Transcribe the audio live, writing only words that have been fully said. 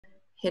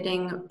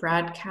hitting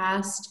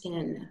broadcast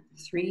in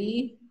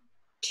 3,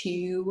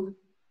 2,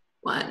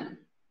 1.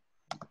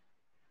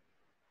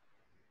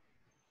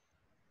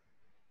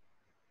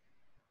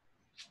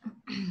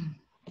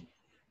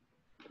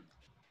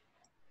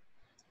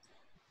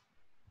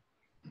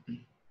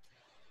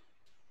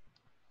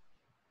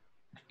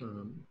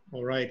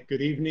 All right,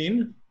 good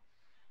evening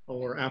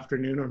or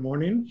afternoon or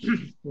morning,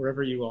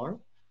 wherever you are.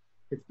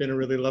 It's been a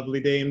really lovely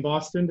day in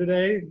Boston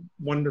today.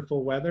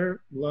 Wonderful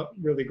weather,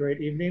 really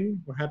great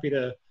evening. We're happy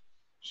to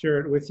share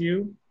it with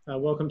you.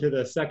 Welcome to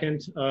the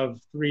second of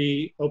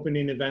 3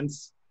 opening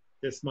events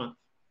this month.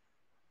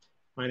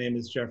 My name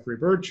is Jeffry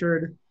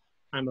Burchard.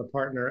 I'm a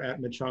partner at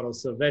Machado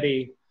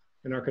Silvetti,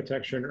 an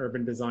architecture and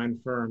urban design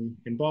firm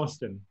in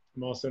Boston.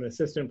 I'm also an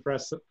assistant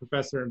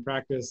professor in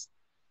practice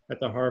at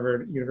the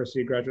Harvard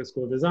University Graduate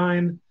School of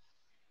Design.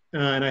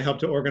 And I help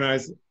to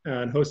organize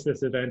and host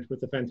this event with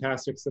the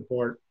fantastic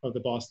support of the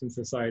Boston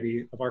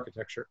Society of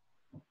Architecture.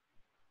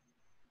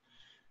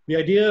 The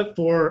idea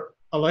for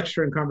a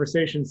lecture and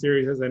conversation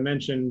series, as I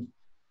mentioned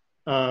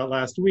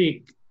last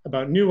week,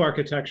 about new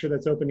architecture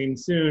that's opening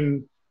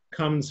soon,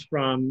 comes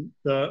from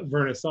the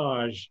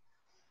vernissage,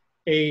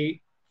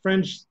 a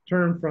French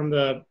term from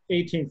the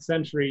 18th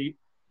century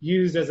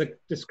used as a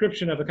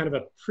description of a kind of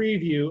a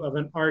preview of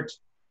an art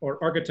or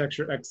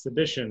architecture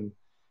exhibition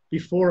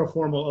before a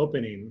formal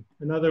opening.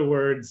 In other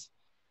words,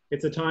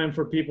 it's a time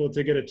for people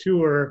to get a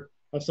tour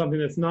of something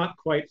that's not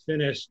quite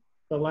finished.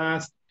 The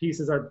last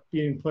pieces are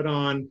being put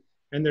on,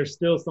 and there's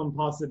still some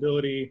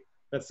possibility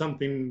that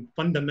something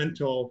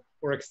fundamental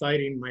or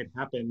exciting might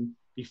happen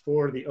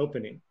before the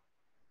opening.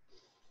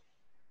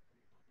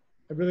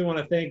 I really want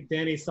to thank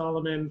Danny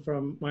Solomon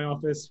from my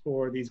office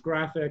for these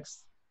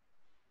graphics,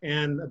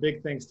 and a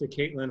big thanks to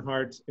Caitlin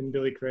Hart and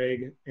Billy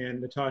Craig and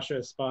Natasha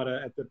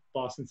Espada at the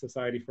Boston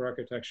Society for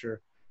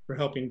Architecture for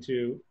helping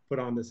to put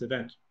on this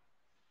event.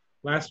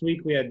 Last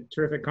week, we had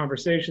terrific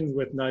conversations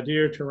with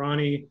Nadir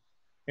Tarani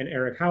and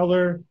Eric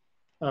Howler.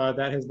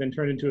 That has been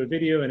turned into a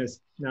video and is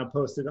now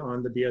posted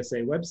on the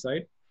BSA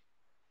website.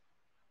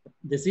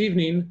 This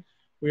evening,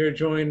 we are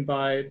joined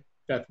by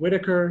Beth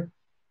Whittaker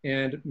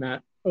and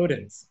Matt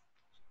Oudens.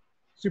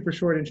 Super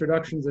short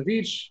introductions of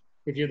each.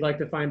 If you'd like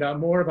to find out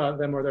more about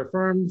them or their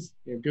firms,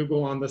 you have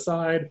Google on the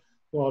side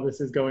while this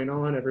is going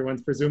on.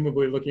 Everyone's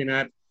presumably looking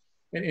at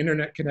an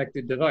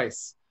internet-connected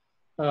device.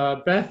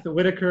 Beth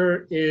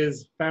Whittaker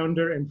is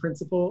founder and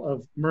principal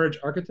of Merge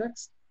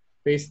Architects,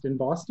 based in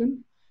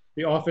Boston.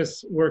 The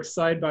office works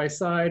side by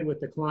side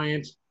with the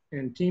client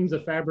and teams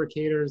of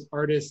fabricators,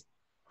 artists,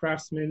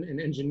 craftsmen,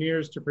 and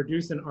engineers to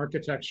produce an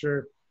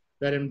architecture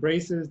that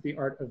embraces the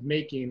art of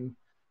making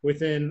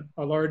within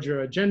a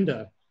larger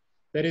agenda,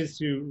 that is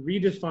to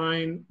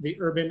redefine the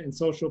urban and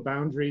social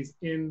boundaries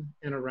in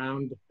and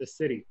around the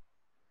city.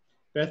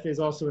 Beth is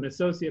also an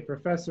associate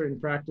professor in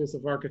practice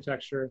of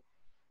architecture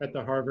at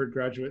the Harvard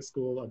Graduate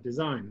School of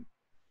Design.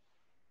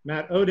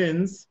 Matt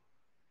Oudens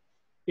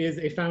is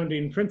a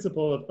founding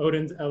principal of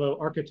Oudens Ello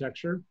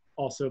Architecture,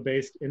 also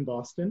based in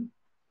Boston.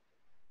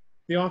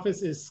 The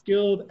office is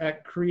skilled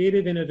at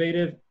creative,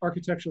 innovative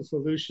architectural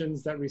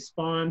solutions that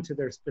respond to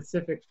their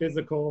specific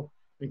physical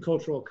and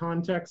cultural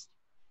context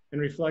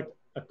and reflect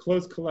a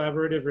close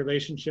collaborative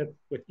relationship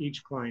with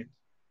each client.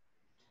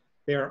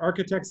 They are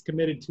architects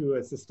committed to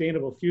a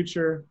sustainable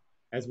future,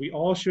 as we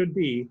all should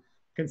be,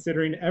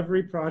 considering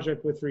every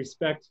project with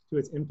respect to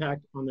its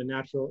impact on the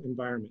natural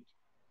environment.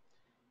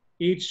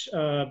 Each,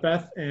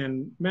 Beth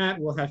and Matt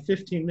will have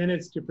 15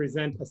 minutes to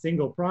present a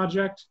single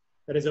project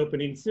that is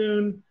opening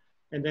soon,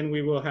 and then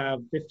we will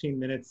have 15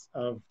 minutes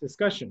of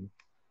discussion.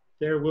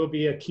 There will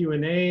be a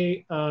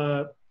Q&A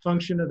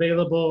function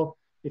available.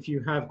 If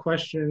you have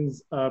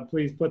questions,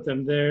 please put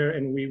them there,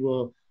 and we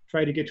will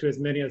try to get to as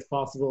many as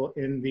possible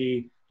in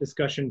the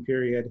discussion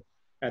period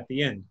at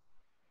the end.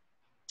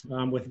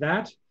 With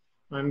that,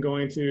 I'm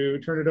going to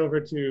turn it over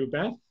to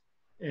Beth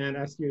and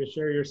ask you to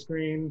share your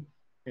screen.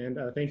 And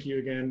thank you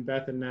again,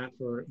 Beth and Matt,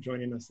 for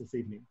joining us this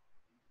evening.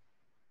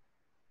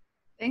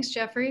 Thanks,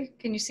 Jeffrey.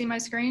 Can you see my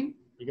screen?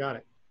 You got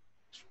it.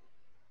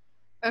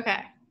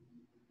 Okay,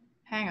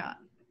 hang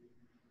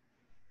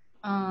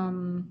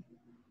on.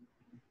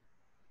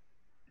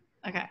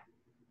 Okay,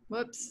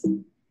 whoops.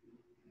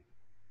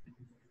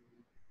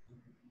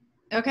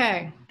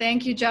 Okay,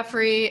 thank you,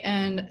 Jeffrey,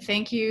 and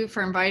thank you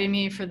for inviting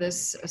me for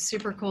this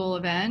super cool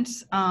event.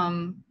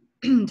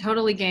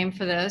 Totally game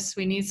for this.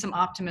 We need some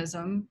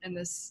optimism in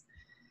this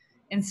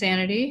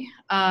insanity.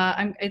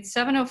 It's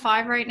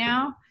 7:05 right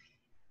now.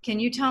 Can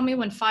you tell me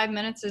when 5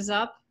 minutes is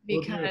up?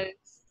 Because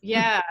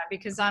yeah,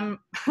 because I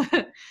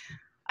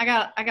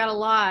got a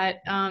lot,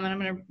 and I'm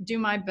gonna do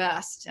my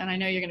best. And I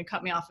know you're gonna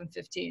cut me off in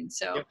 15.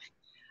 So. Yep.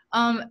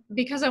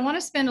 Because I want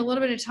to spend a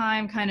little bit of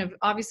time kind of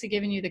obviously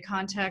giving you the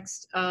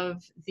context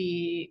of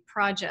the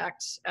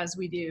project as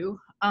we do,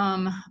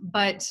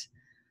 but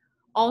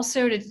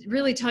also to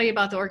really tell you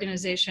about the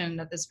organization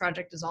that this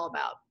project is all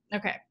about.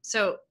 Okay,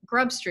 so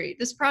Grub Street.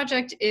 This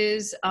project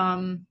is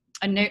a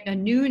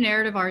new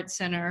narrative arts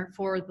center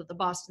for the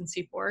Boston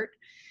Seaport.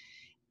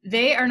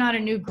 They are not a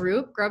new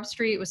group. Grub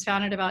Street was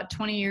founded about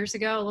 20 years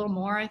ago, a little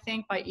more, I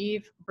think, by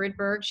Eve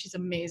Bridberg. She's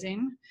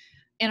amazing.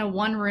 In a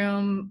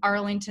one-room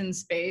Arlington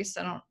space.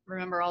 I don't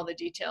remember all the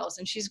details.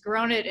 And she's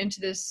grown it into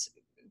this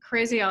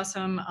crazy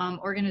awesome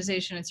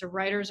organization. It's a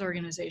writers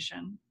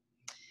organization.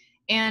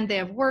 And they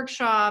have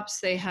workshops,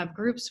 they have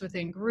groups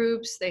within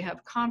groups, they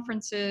have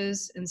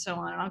conferences, and so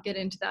on. And I'll get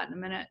into that in a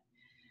minute.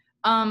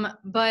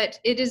 But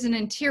it is an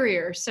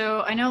interior.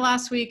 So I know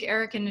last week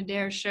Eric and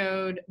Nader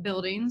showed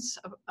buildings,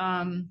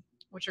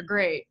 which are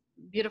great,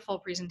 beautiful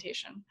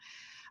presentation.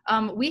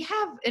 We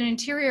have an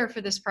interior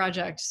for this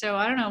project. So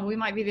I don't know, we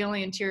might be the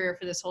only interior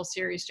for this whole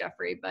series,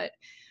 Jeffrey, but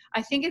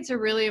I think it's a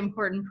really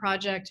important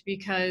project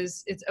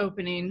because it's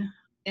opening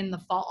in the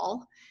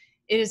fall.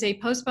 It is a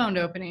postponed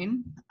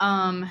opening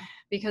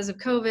because of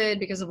COVID,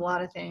 because of a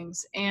lot of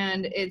things.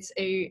 And it's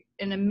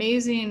an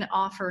amazing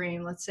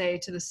offering, let's say,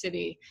 to the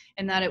city,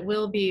 in that it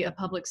will be a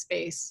public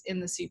space in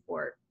the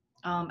Seaport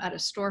at a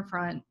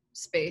storefront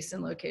space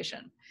and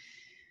location.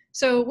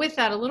 So with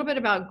that, a little bit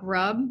about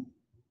Grub.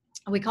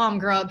 We call them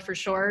Grub for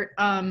short.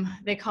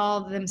 They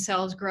call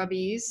themselves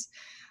Grubbies.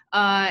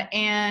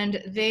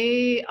 And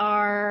they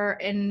are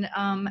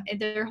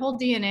their whole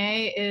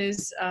DNA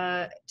is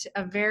a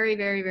very,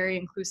 very, very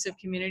inclusive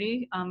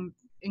community,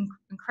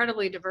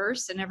 incredibly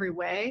diverse in every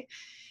way.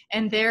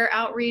 And their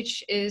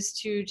outreach is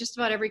to just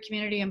about every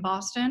community in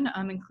Boston,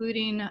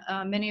 including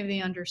many of the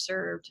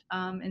underserved.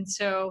 And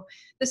so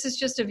this is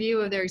just a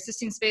view of their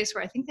existing space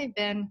where I think they've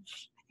been,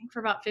 for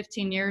about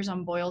 15 years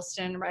on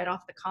Boylston, right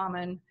off the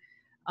Common.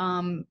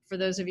 For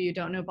those of you who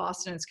don't know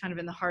Boston, it's kind of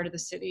in the heart of the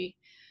city.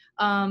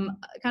 Kind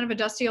of a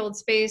dusty old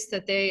space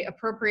that they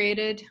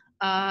appropriated.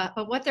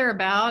 But what they're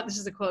about, this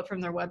is a quote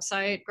from their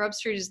website, Grub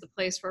Street is the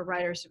place where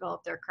writers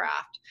develop their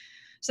craft.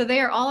 So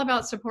they are all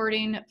about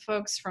supporting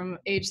folks from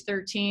age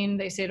 13,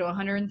 they say to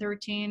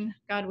 113,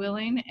 God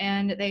willing.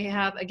 And they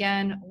have,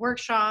 again,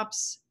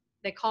 workshops,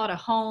 they call it a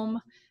home,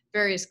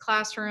 various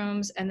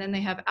classrooms, and then they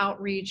have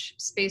outreach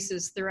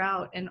spaces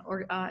throughout and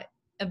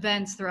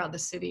events throughout the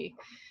city.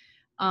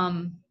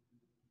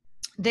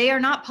 They are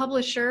not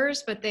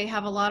publishers, but they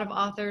have a lot of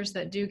authors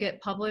that do get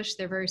published.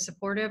 They're very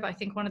supportive. I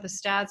think one of the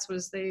stats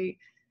was they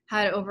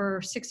had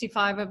over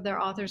 65 of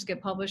their authors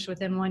get published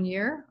within 1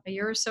 year, a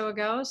year or so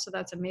ago. So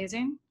that's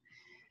amazing.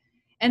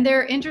 And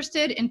they're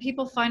interested in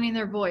people finding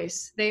their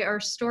voice. They are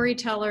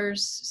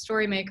storytellers,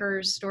 story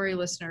makers, story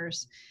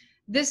listeners.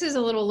 This is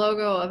a little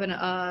logo of an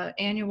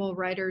annual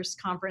writers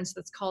conference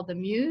that's called the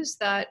Muse,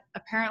 that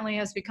apparently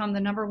has become the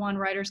 #1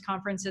 writers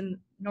conference in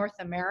North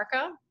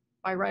America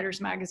by Writers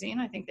Magazine,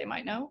 I think they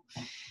might know.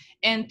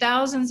 And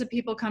thousands of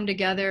people come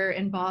together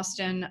in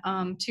Boston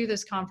to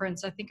this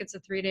conference. I think it's a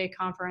 3-day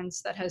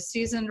conference that has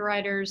seasoned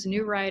writers,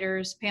 new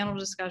writers, panel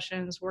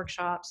discussions,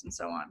 workshops, and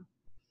so on.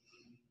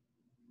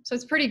 So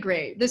it's pretty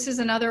great. This is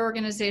another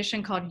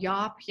organization called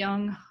YOP,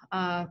 Young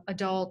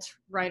Adult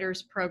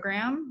Writers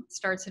Program. It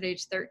starts at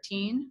age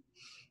 13.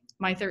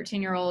 My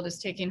 13-year-old is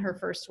taking her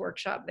first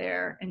workshop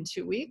there in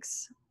 2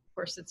 weeks. Of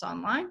course, it's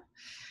online.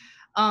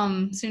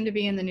 Soon to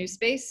be in the new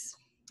space.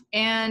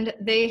 And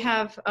they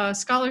have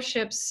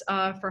scholarships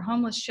for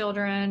homeless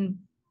children,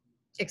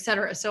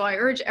 etc. So I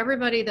urge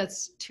everybody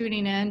that's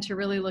tuning in to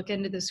really look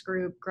into this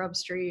group, Grub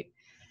Street,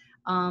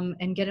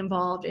 and get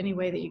involved any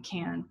way that you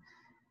can.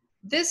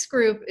 This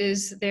group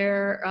is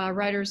their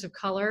writers of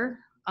color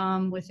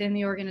within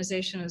the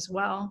organization as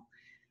well.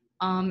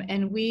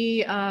 And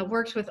we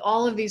worked with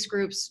all of these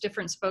groups,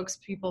 different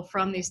spokespeople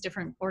from these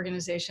different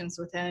organizations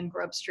within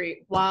Grub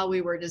Street while we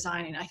were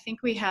designing. I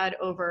think we had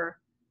over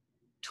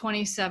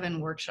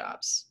 27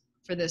 workshops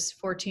for this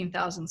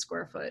 14,000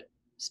 square foot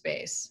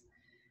space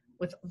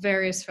with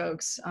various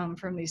folks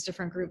from these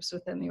different groups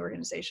within the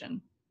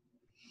organization.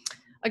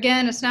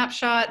 Again, a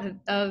snapshot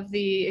of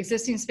the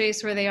existing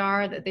space where they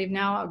are, that they've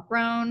now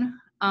outgrown.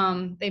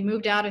 They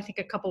moved out, I think,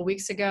 a couple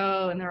weeks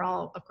ago, and they're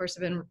all, of course,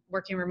 have been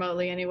working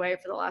remotely anyway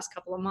for the last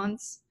couple of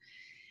months.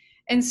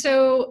 And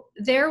so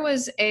there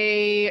was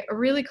a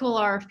really cool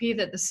RFP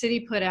that the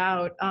city put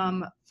out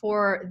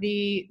for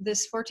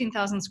this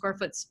 14,000 square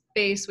foot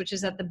space, which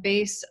is at the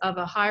base of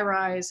a high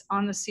rise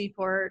on the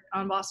Seaport,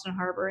 on Boston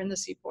Harbor, in the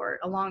Seaport,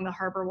 along the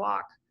Harbor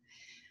Walk.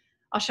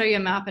 I'll show you a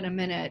map in a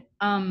minute.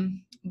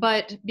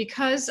 But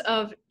because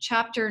of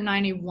Chapter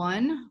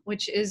 91,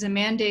 which is a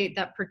mandate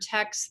that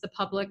protects the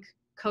public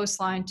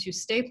coastline to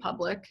stay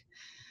public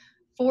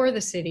for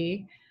the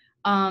city,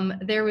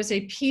 there was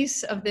a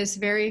piece of this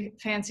very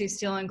fancy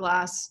steel and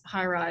glass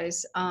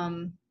high-rise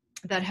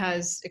that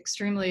has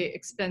extremely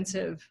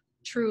expensive,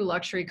 true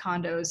luxury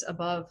condos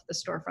above the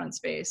storefront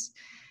space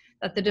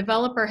that the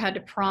developer had to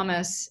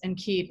promise and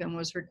keep and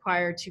was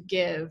required to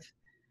give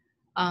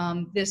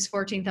this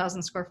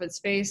 14,000 square foot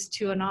space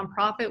to a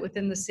nonprofit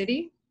within the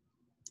city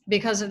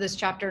because of this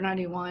Chapter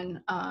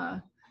 91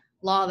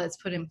 law that's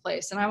put in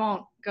place. And I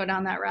won't go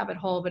down that rabbit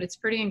hole, but it's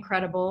pretty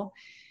incredible.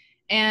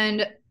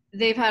 And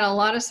they've had a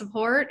lot of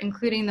support,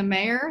 including the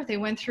mayor. They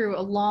went through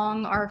a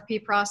long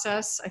RFP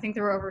process. I think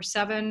there were over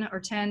 7 or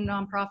 10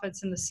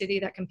 nonprofits in the city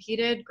that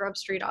competed. Grub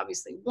Street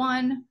obviously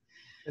won.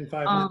 In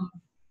 5 minutes.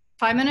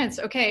 5 minutes,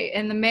 okay.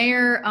 And the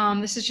mayor,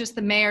 this is just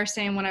the mayor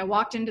saying, when I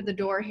walked into the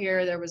door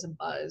here, there was a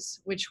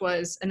buzz, which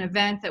was an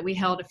event that we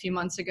held a few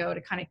months ago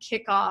to kind of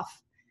kick off,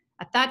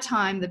 at that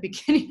time, the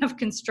beginning of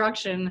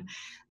construction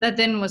that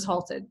then was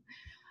halted.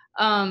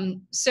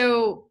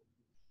 So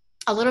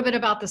a little bit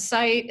about the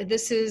site.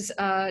 This is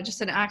just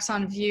an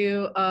axon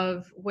view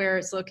of where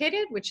it's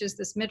located, which is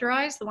this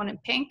mid-rise, the one in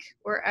pink,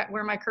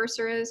 where my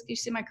cursor is. Can you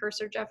see my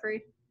cursor,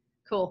 Jeffrey?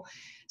 Cool.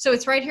 So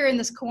it's right here in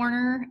this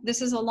corner.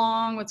 This is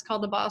along what's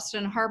called the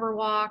Boston Harbor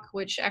Walk,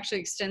 which actually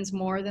extends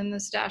more than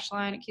this dash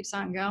line. It keeps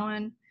on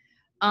going.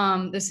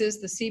 This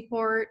is the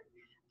seaport.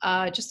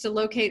 Just to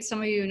locate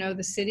some of you who know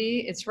the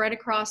city, it's right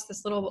across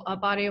this little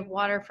body of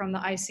water from the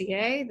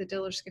ICA, the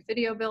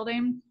Diller-Scofidio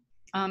building,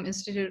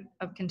 Institute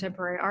of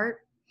Contemporary Art.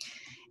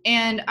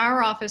 And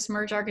our office,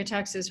 Merge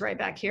Architects, is right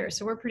back here.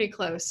 So we're pretty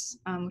close,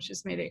 which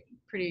has made it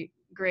pretty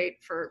great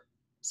for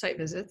site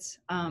visits,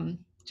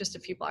 just a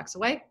few blocks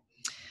away.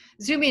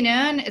 Zooming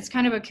in, it's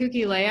kind of a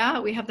kooky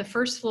layout. We have the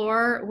first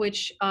floor,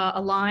 which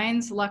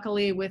aligns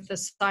luckily with the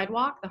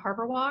sidewalk, the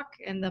harbor walk,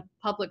 and the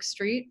public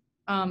street,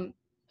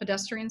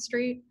 pedestrian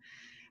street,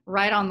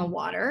 right on the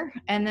water.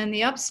 And then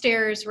the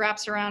upstairs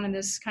wraps around in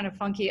this kind of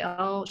funky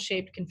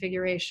L-shaped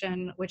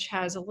configuration, which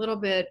has a little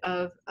bit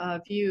of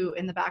view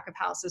in the back of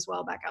house as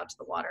well, back out to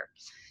the water.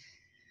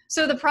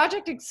 So the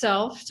project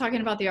itself,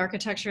 talking about the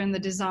architecture and the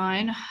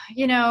design,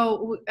 you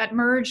know, at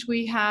Merge,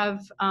 we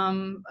have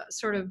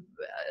sort of,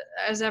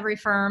 as every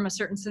firm, a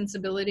certain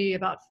sensibility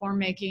about form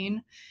making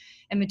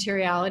and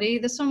materiality.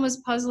 This one was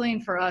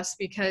puzzling for us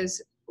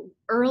because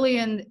early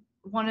in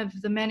one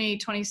of the many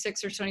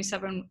 26 or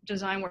 27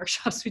 design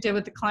workshops we did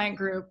with the client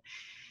group,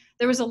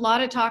 there was a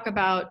lot of talk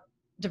about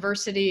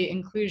diversity,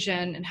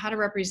 inclusion, and how to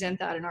represent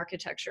that in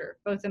architecture,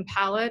 both in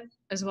palette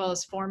as well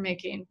as form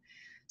making.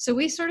 So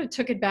we sort of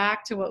took it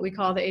back to what we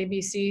call the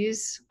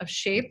ABCs of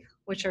shape,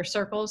 which are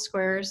circles,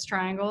 squares,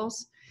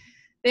 triangles.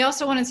 They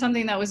also wanted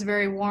something that was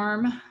very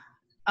warm,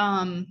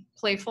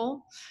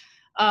 playful,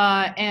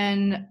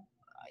 and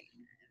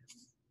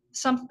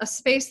a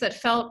space that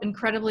felt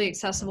incredibly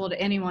accessible to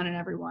anyone and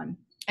everyone.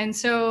 And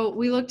so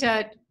we looked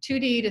at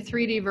 2D to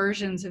 3D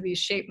versions of these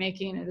shape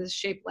making and this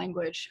shape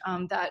language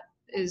that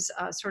is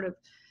sort of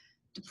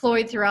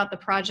deployed throughout the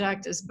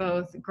project as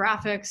both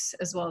graphics,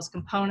 as well as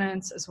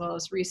components, as well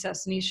as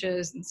recessed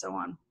niches, and so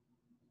on.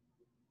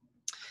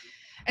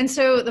 And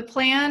so the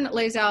plan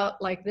lays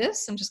out like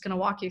this. I'm just going to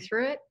walk you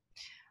through it.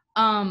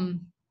 And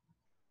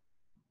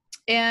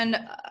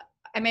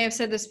I may have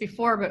said this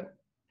before, but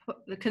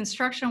the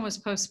construction was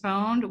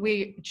postponed.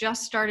 We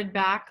just started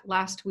back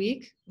last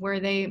week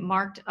where they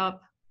marked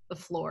up the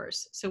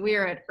floors. So we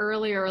are at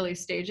early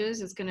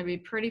stages. It's going to be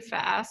pretty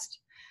fast.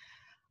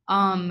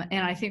 And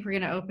I think we're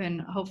going to open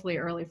hopefully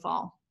early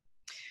fall.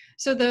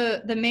 So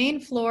the main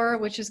floor,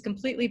 which is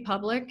completely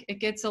public, it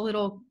gets a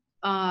little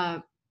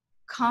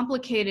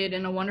complicated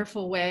in a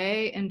wonderful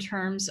way in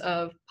terms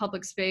of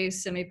public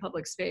space,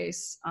 semi-public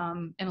space,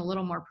 and a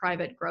little more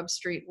private Grub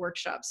Street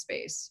workshop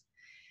space.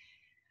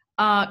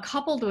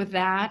 Coupled with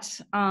that,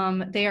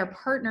 they are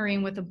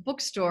partnering with a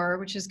bookstore,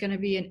 which is going to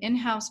be an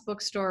in-house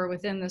bookstore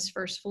within this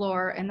first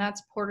floor, and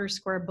that's Porter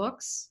Square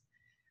Books,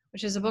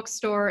 which is a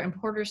bookstore in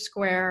Porter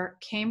Square,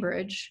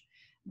 Cambridge.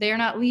 They are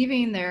not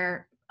leaving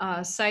their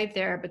site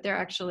there, but they're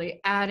actually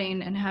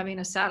adding and having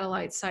a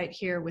satellite site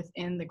here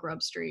within the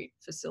Grub Street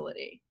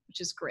facility,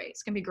 which is great.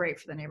 It's going to be great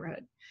for the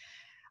neighborhood.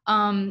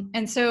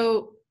 And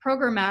so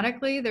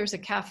programmatically, there's a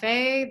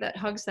cafe that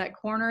hugs that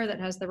corner that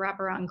has the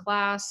wraparound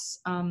glass.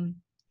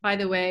 By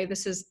the way,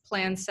 this is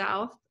Plan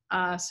South.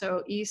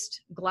 So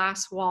east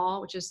glass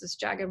wall, which is this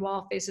jagged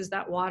wall, faces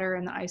that water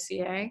and the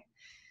ICA.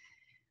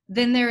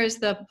 Then there is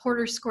the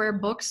Porter Square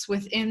Books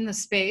within the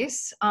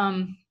space.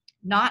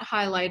 Not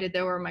highlighted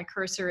though, where my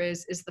cursor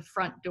is the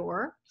front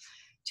door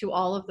to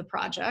all of the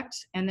project.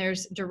 And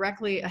there's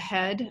directly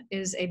ahead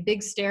is a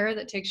big stair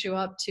that takes you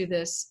up to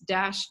this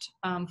dashed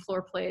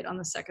floor plate on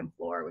the second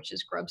floor, which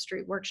is Grub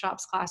Street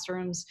workshops,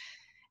 classrooms,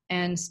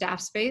 and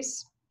staff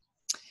space.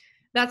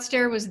 That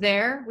stair was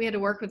there. We had to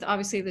work with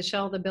obviously the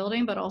shell of the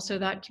building, but also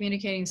that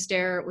communicating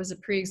stair was a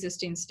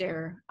pre-existing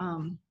stair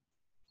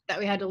that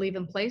we had to leave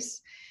in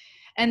place.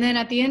 And then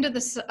at the end of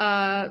this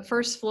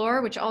first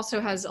floor, which also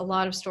has a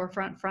lot of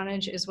storefront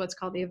frontage, is what's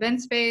called the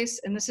event space.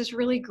 And this is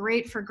really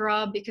great for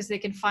Grub because they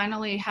can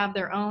finally have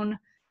their own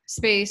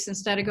space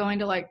instead of going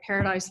to like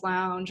Paradise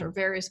Lounge or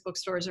various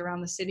bookstores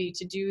around the city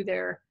to do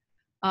their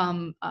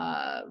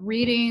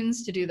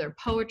readings, to do their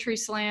poetry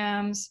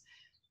slams,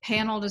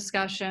 panel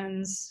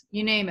discussions,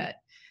 you name it.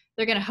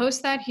 They're going to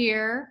host that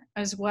here,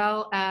 as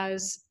well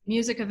as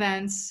music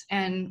events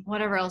and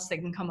whatever else they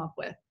can come up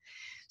with.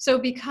 So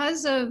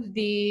because of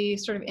the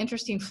sort of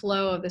interesting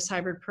flow of this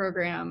hybrid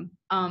program,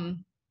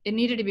 it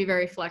needed to be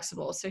very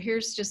flexible. So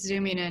here's just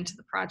zooming into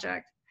the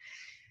project.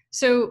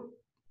 So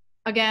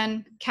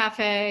again,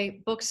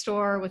 cafe,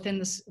 bookstore within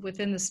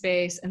the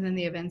space, and then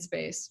the event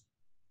space.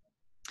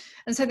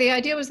 And so the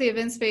idea was the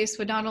event space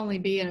would not only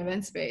be an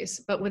event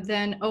space, but would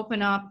then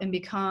open up and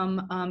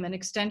become an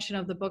extension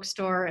of the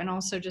bookstore, and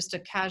also just a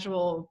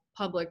casual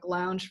public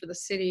lounge for the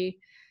city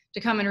to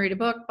come and read a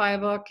book, buy a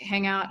book,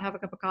 hang out, have a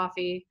cup of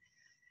coffee,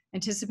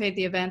 anticipate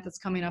the event that's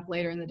coming up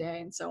later in the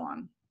day, and so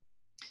on.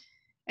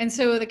 And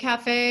so the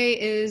cafe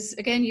is,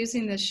 again,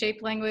 using the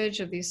shape language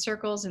of these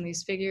circles and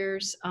these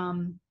figures.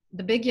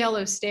 The big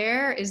yellow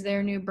stair is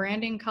their new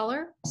branding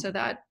color. So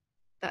that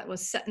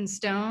was set in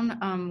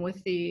stone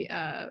with the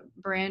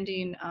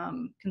branding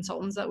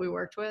consultants that we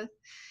worked with.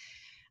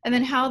 And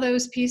then how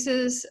those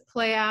pieces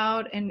play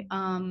out and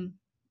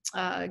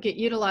get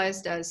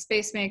utilized as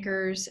space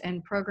makers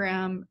and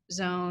program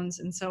zones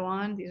and so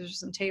on. These are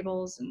some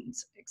tables and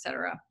et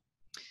cetera.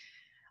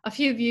 A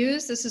few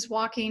views. This is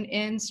walking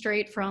in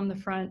straight from the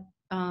front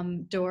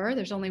door.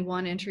 There's only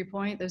one entry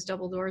point, those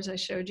double doors I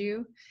showed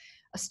you.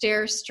 A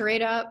stair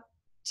straight up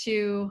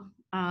to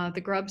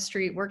the Grub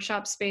Street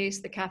workshop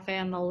space, the cafe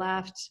on the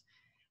left,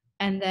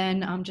 and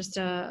then just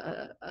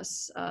a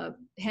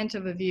hint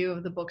of a view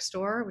of the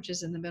bookstore, which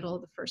is in the middle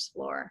of the first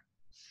floor.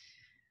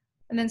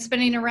 And then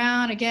spinning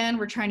around, again,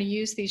 we're trying to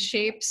use these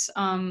shapes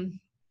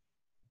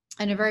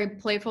in a very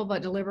playful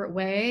but deliberate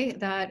way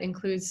that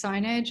includes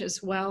signage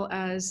as well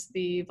as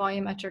the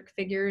volumetric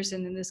figures,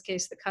 and in this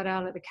case, the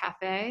cutout of the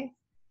cafe.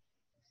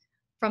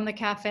 From the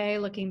cafe,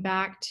 looking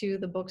back to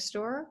the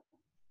bookstore.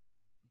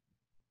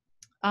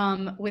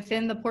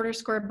 Within the Porter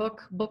Square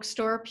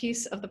bookstore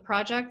piece of the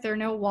project, there are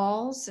no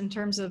walls in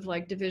terms of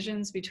like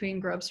divisions between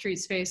Grub Street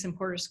space and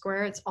Porter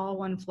Square. It's all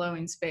one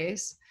flowing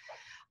space.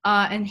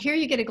 And here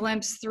you get a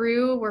glimpse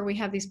through where we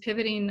have these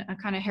pivoting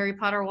kind of Harry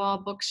Potter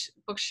wall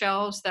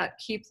bookshelves that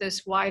keep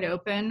this wide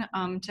open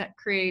to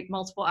create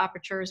multiple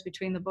apertures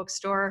between the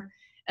bookstore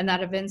and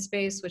that event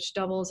space, which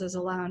doubles as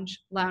a lounge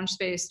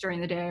space during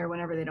the day or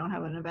whenever they don't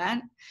have an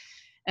event.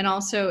 And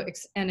also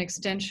an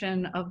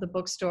extension of the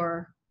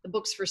bookstore, the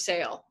books for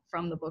sale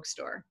from the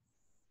bookstore.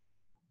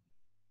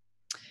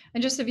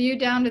 And just a view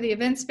down to the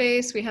event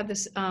space, we have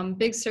this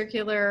big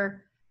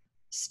circular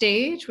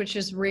stage, which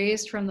is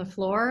raised from the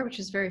floor, which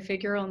is very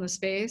figural in the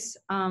space,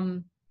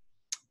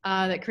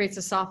 that creates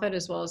a soffit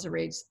as well as a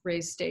raised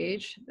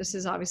stage. This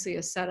is obviously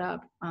a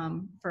setup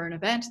for an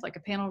event, like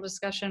a panel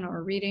discussion or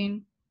a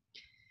reading.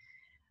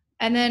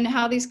 And then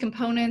how these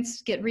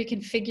components get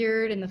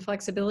reconfigured and the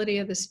flexibility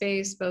of the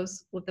space,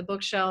 both with the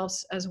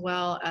bookshelves as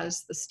well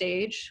as the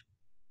stage,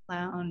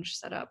 lounge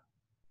setup,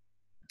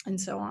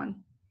 and so on.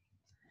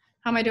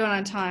 How am I doing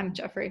on time,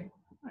 Jeffrey?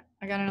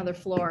 I got another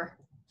floor.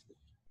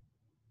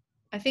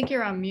 I think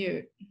you're on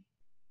mute.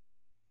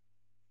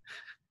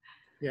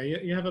 Yeah,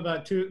 you have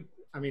about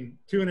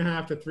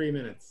 2.5 to 3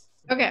 minutes.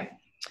 Okay,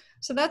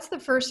 so that's the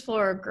first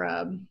floor of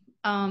Grub.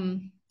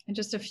 And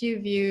just a few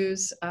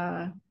views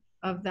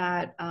of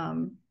that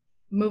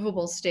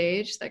movable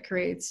stage that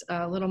creates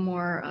a little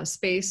more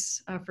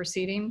space for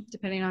seating,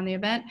 depending on the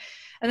event.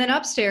 And then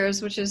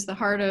upstairs, which is the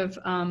heart of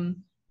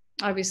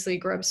obviously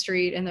Grub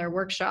Street and their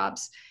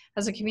workshops,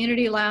 has a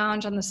community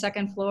lounge on the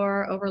second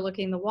floor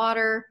overlooking the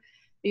water.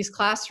 These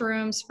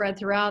classrooms spread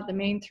throughout, the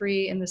main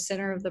three in the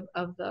center of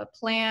the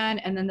plan,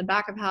 and then the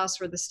back of house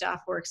where the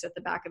staff works at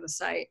the back of the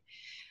site.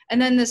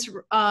 And then this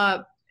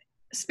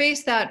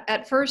space that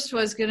at first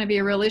was going to be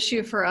a real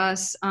issue for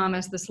us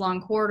as this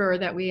long corridor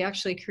that we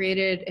actually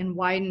created and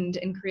widened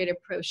and created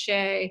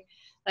crochet,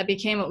 that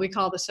became what we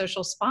call the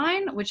social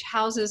spine, which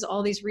houses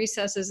all these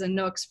recesses and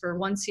nooks for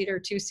 1-seater,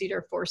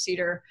 2-seater,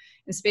 4-seater,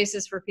 and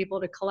spaces for people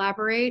to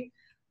collaborate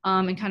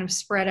and kind of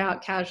spread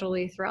out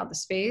casually throughout the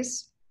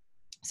space.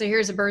 So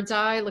here's a bird's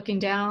eye looking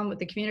down with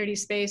the community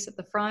space at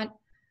the front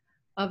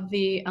of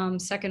the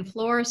second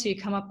floor. So you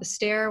come up the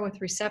stair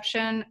with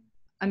reception,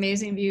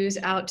 amazing views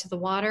out to the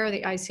water.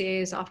 The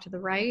ICA is off to the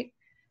right,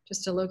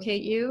 just to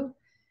locate you.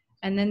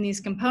 And then these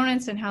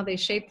components and how they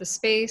shape the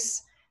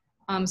space,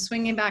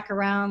 swinging back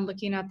around,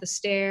 looking at the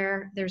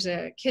stair. There's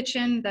a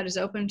kitchen that is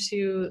open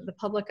to the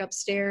public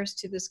upstairs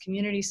to this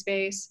community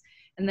space,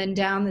 and then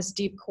down this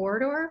deep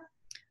corridor,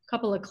 a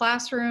couple of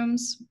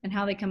classrooms and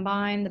how they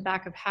combine the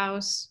back of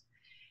house.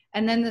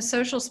 And then the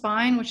social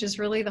spine, which is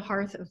really the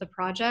heart of the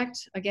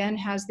project, again,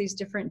 has these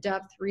different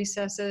depth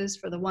recesses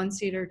for the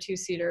 1-seater,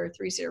 2-seater,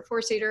 3-seater,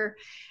 4-seater,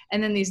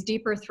 and then these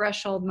deeper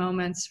threshold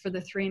moments for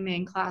the 3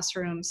 main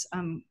classrooms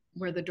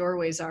where the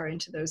doorways are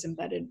into those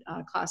embedded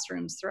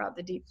classrooms throughout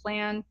the deep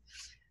plan.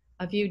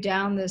 A view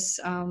down this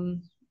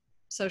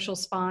social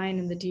spine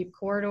in the deep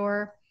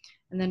corridor,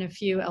 and then a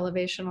few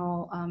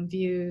elevational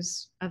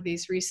views of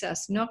these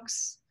recessed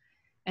nooks,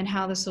 and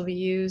how this will be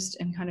used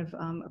and kind of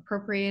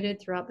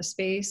appropriated throughout the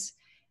space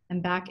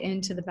and back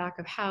into the back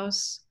of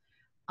house.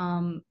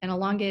 An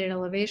elongated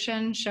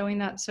elevation showing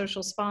that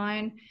social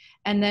spine.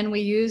 And then we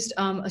used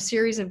a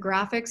series of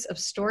graphics of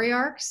story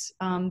arcs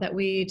that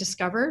we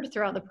discovered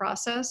throughout the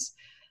process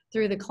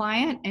through the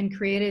client, and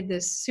created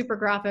this super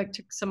graphic,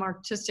 took some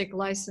artistic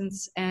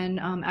license, and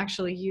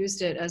actually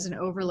used it as an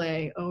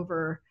overlay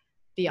over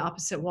the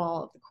opposite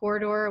wall of the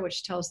corridor,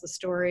 which tells the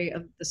story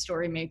of the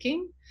story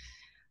making.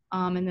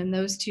 And then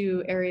those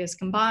two areas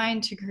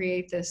combine to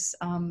create this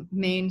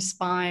main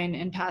spine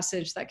and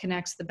passage that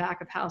connects the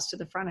back of house to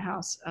the front of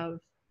house of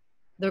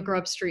the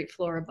Grub Street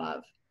floor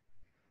above.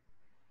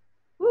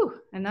 Woo,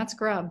 and that's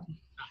Grub.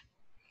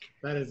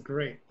 That is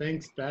great.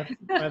 Thanks, Beth.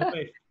 By the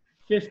way,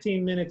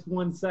 15 minutes,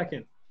 1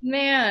 second.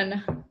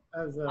 Man,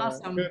 That's,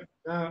 awesome. Good.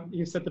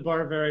 You set the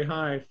bar very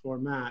high for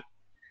Matt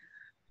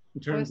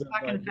in terms of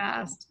talking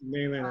fast.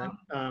 nailing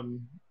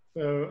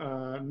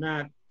it.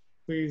 Matt,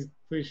 please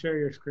share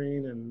your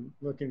screen and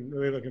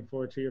really looking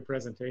forward to your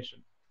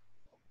presentation.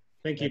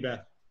 Thank you,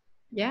 Beth.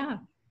 Yeah,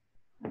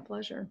 my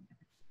pleasure.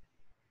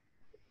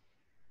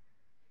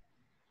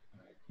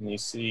 Can you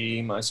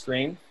see my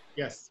screen?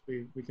 Yes,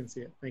 we can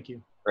see it. Thank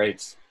you.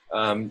 Great.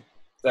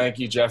 Thank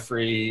you,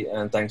 Jeffrey,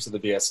 and thanks to the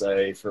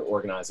BSA for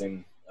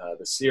organizing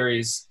this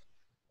series.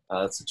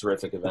 It's a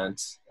terrific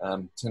event.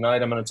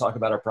 Tonight, I'm going to talk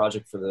about our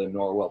project for the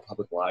Norwell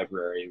Public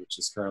Library, which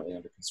is currently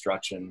under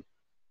construction.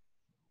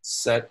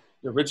 Set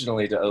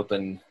originally to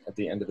open at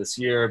the end of this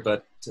year,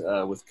 but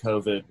with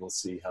COVID, we'll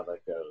see how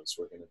that goes.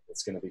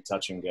 It's going to be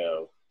touch and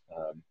go.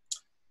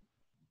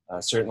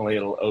 Certainly,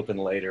 it'll open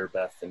later,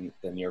 Beth,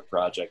 than your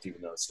project,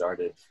 even though it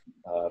started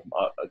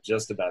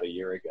just about a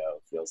year ago,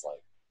 it feels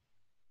like.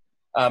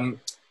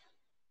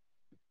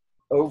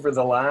 Over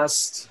the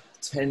last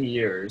 10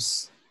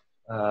 years,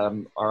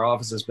 our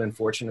office has been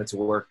fortunate to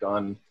work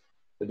on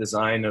the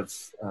design of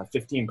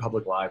 15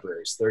 public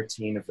libraries,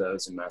 13 of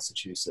those in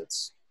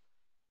Massachusetts.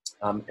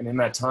 And in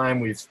that time,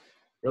 we've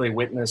really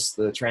witnessed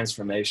the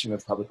transformation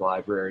of public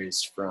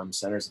libraries from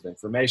centers of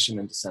information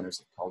into centers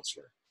of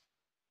culture.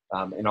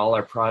 In all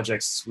our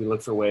projects, we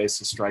look for ways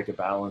to strike a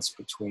balance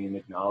between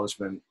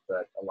acknowledgement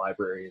that a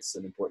library is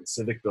an important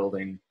civic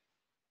building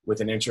with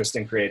an interest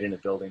in creating a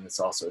building that's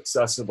also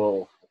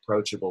accessible,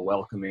 approachable,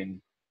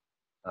 welcoming,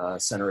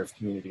 center of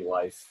community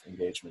life,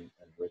 engagement,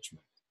 and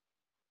enrichment.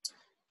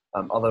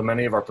 Although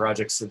many of our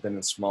projects have been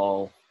in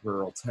small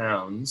rural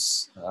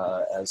towns,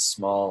 as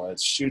small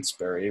as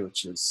Shutesbury,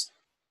 which is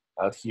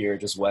out here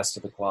just west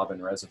of the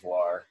Quabbin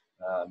Reservoir,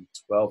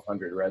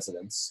 1,200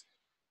 residents.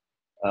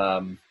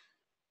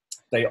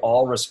 They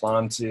all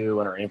respond to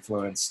and are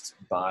influenced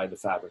by the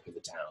fabric of the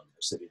town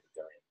or city that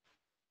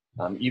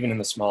they're in. Even in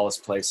the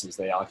smallest places,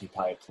 they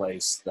occupy a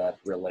place that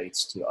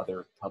relates to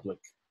other public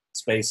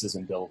spaces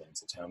and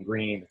buildings, a town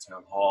green, a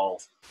town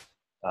hall,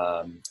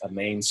 a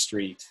main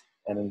street.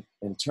 And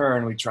in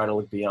turn, we try to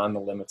look beyond the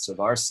limits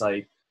of our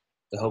site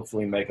to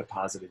hopefully make a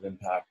positive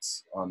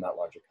impact on that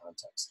larger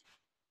context.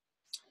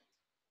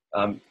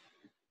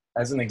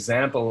 As an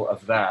example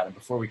of that, and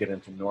before we get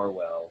into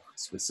Norwell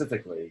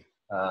specifically,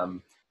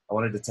 I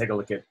wanted to take a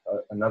look at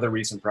another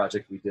recent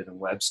project we did in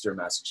Webster,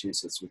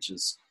 Massachusetts, which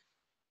is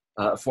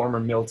a former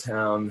mill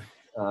town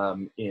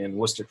in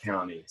Worcester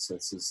County. So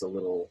this is a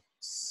little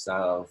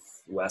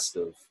southwest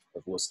of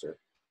Worcester.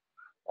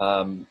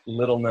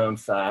 Little known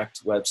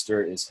fact,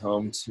 Webster is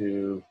home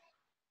to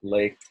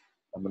Lake,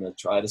 I'm going to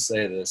try to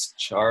say this,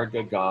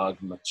 Chargagog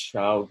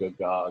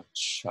Machowgagog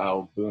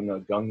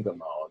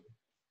Chowbunagungamaug,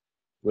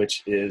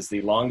 which is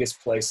the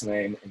longest place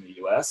name in the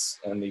US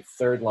and the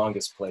third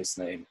longest place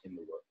name in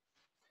the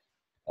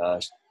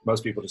world.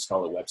 Most people just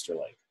call it Webster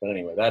Lake. But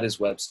anyway, that is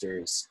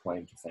Webster's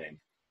claim to fame.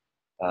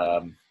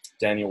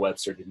 Daniel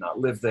Webster did not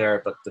live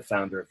there, but the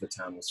founder of the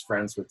town was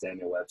friends with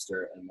Daniel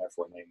Webster and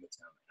therefore named the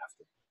town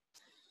after him.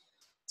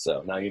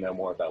 So now you know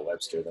more about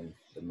Webster than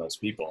most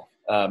people.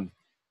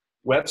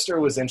 Webster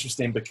was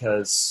interesting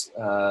because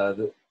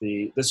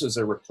this was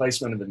a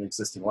replacement of an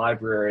existing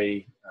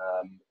library,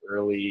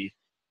 early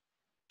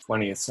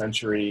 20th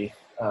century,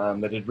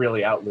 that had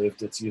really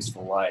outlived its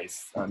useful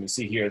life. You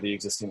see here the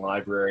existing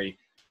library,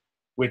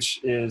 which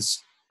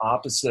is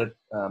opposite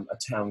a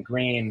town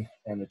green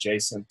and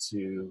adjacent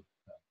to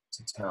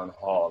town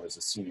hall. There's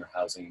a senior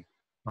housing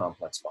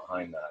complex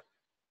behind that.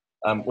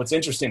 What's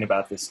interesting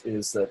about this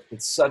is that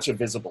it's such a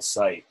visible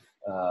site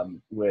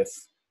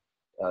with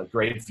a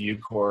great view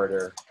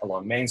corridor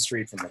along Main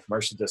Street from the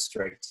commercial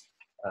district.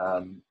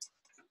 A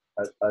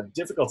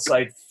difficult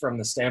site from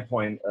the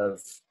standpoint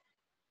of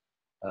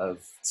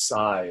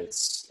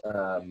size.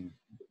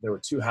 There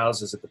were two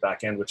houses at the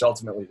back end, which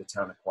ultimately the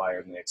town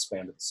acquired, and they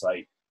expanded the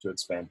site to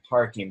expand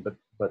parking,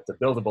 but the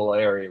buildable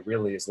area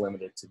really is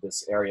limited to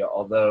this area,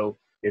 although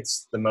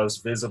it's the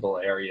most visible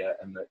area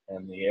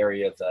and the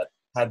area that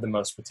had the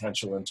most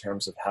potential in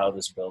terms of how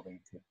this building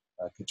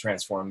could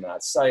transform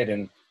that site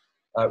and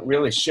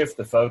really shift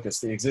the focus.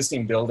 The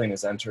existing building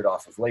is entered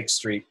off of Lake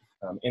Street,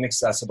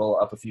 inaccessible,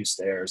 up a few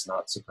stairs,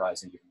 not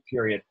surprising given the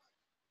period.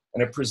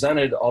 And it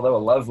presented, although a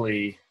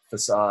lovely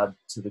facade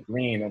to the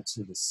green and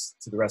to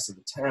the rest of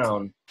the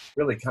town,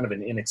 really kind of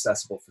an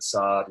inaccessible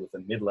facade with a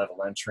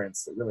mid-level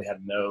entrance that really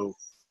had no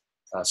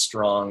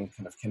strong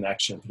kind of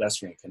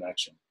pedestrian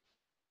connection.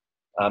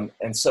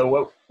 And so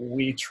what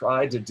we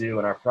tried to do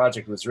in our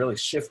project was really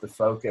shift the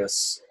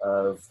focus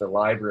of the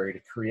library to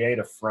create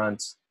a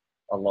front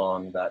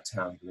along that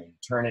town green,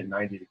 turn it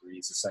 90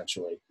 degrees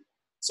essentially,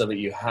 so that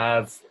you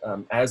have,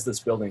 as this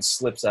building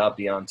slips out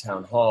beyond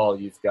town hall,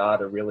 you've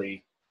got a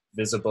really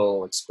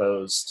visible,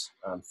 exposed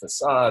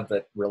facade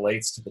that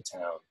relates to the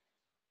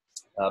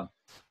town.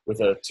 With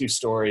a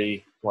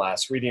 2-story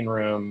glass reading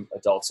room,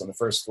 adults on the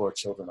first floor,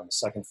 children on the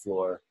second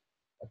floor,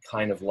 a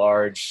kind of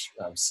large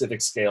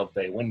civic scale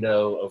bay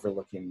window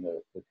overlooking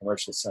the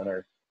commercial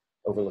center,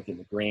 overlooking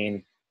the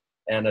green,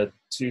 and a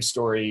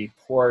 2-story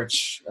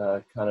porch,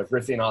 kind of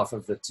riffing off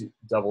of the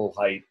double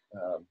height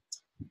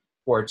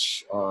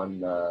porch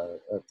on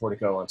a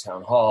portico on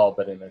Town Hall,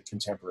 but in a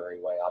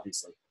contemporary way,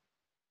 obviously.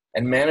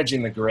 And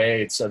managing the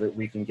grade so that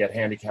we can get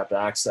handicapped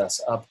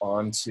access up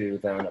onto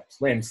then a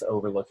plinth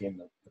overlooking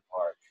the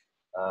park.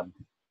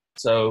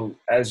 So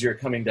as you're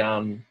coming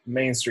down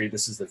Main Street,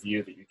 this is the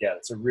view that you get.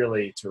 It's a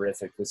really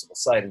terrific visible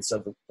site. And so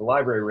the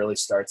library really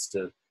starts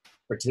to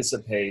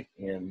participate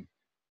in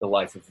the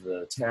life of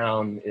the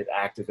town. It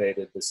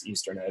activated this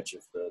eastern edge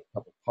of the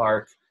public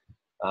park.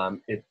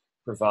 It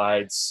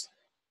provides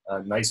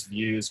nice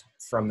views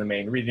from the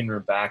main reading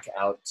room back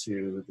out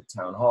to the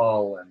town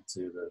hall and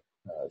to the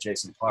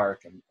adjacent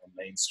park and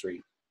Main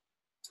Street.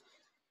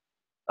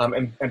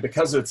 And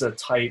because it's a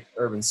tight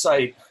urban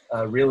site,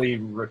 really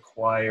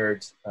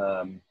required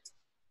a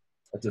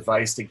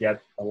device to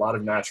get a lot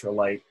of natural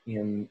light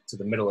into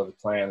the middle of the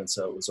plan, and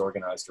so it was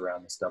organized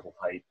around this double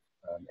height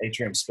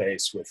atrium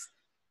space with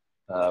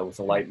a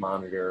light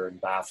monitor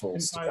and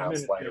baffles to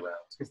bounce light around.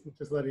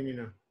 Just letting you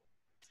know.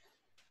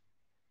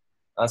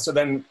 So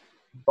then,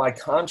 by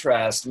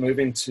contrast,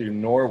 moving to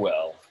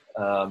Norwell,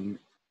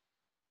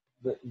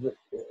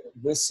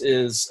 this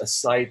is a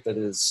site that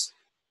is,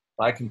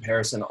 by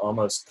comparison,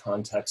 almost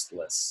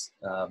contextless.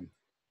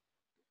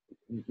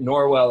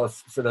 Norwell,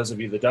 for those of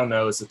you that don't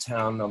know, is a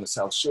town on the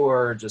South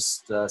Shore,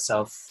 just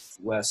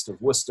southwest of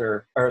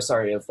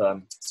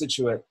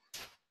Scituate.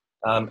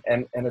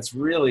 And it's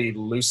really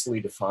loosely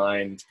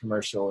defined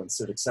commercial and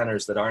civic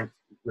centers that aren't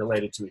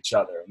related to each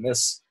other. And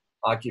this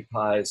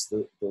occupies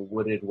the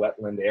wooded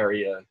wetland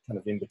area kind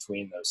of in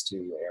between those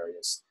two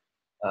areas.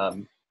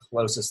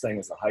 Closest thing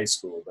is the high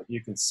school, but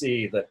you can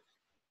see that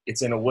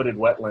it's in a wooded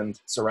wetland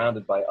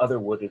surrounded by other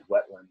wooded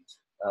wetland,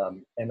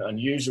 and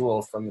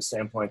unusual from the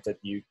standpoint that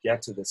you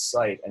get to this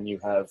site and you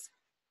have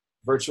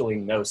virtually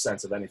no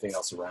sense of anything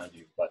else around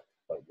you but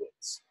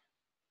woods.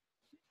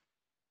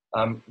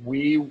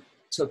 We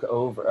took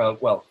over,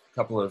 well, a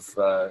couple of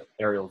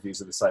aerial views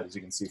of the site, as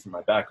you can see from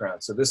my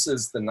background. So this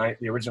is the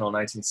original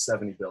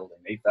 1970 building,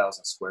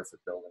 8,000 square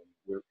foot building.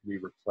 We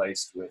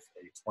replaced with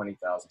a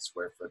 20,000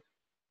 square foot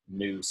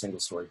new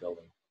single-story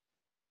building.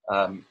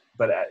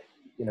 But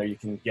you know, you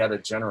can get a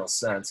general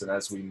sense, and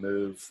as we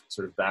move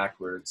sort of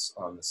backwards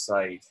on the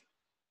site,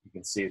 you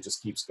can see it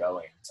just keeps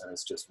going, and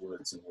it's just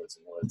woods and woods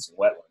and woods and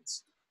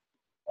wetlands.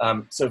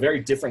 So a very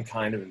different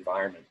kind of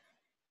environment.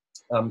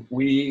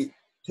 We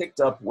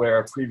picked up where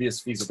a previous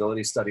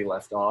feasibility study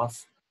left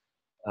off,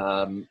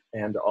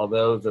 and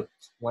although the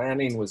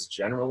planning was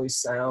generally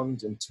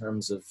sound in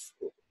terms of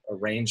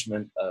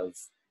arrangement of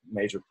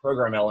major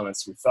program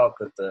elements, we felt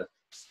that the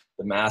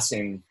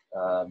massing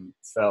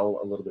fell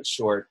a little bit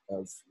short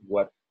of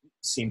what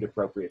seemed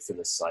appropriate for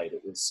this site.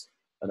 It was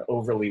an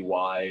overly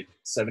wide,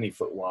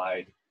 70-foot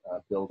wide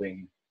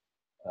building,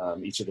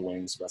 each of the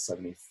wings about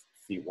 70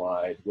 feet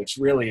wide, which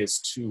really is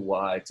too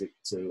wide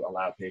to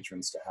allow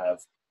patrons to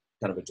have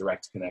kind of a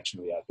direct connection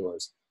to the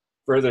outdoors.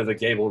 Further, the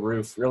gable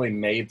roof really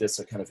made this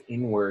a kind of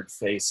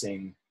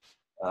inward-facing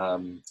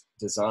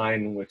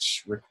design,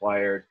 which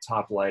required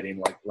top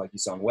lighting like you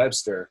saw in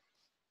Webster,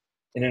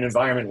 in an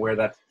environment where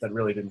that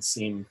really didn't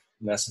seem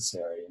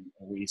necessary,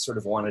 and we sort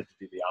of wanted to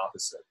do the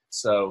opposite.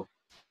 So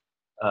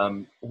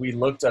we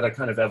looked at a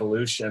kind of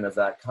evolution of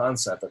that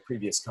concept, a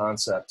previous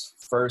concept,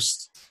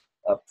 first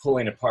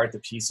pulling apart the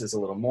pieces a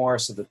little more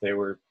so that they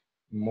were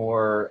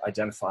more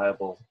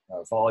identifiable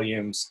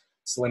volumes,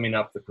 slimming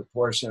up the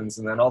proportions,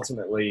 and then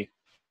ultimately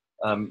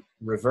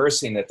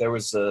reversing it. There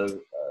was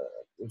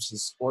which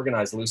is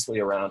organized loosely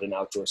around an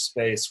outdoor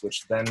space,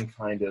 which then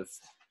kind of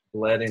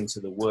bled into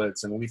the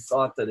woods. And we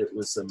thought that it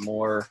was a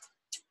more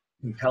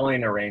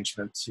compelling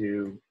arrangement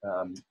to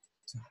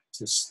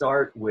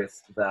start with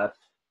that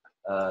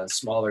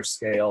smaller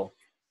scale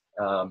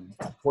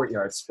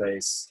courtyard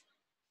space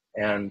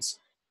and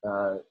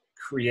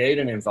create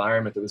an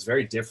environment that was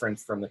very different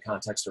from the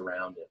context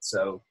around it.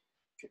 So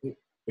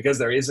because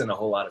there isn't a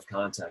whole lot of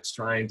context,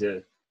 trying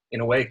to, in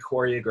a way,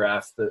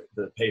 choreograph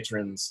the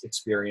patron's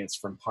experience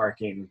from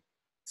parking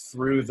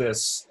through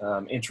this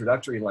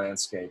introductory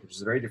landscape, which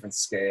is a very different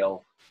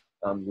scale,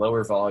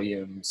 lower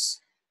volumes,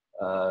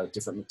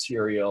 different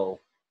material,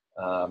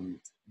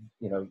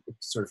 you know,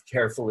 sort of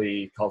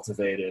carefully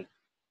cultivated,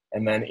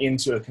 and then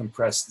into a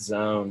compressed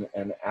zone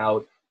and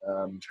out,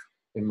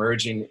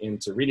 emerging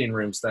into reading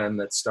rooms then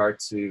that start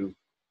to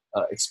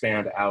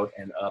expand out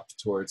and up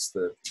towards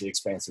the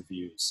expansive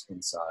views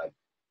inside.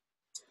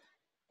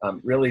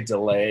 Really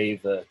delay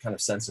the kind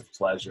of sense of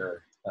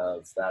pleasure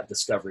of that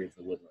discovery of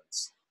the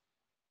woodlands.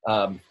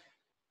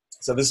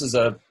 So this is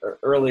a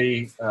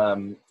early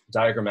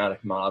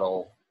diagrammatic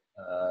model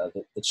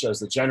that shows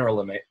the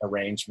general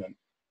arrangement.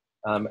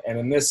 And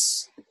in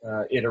this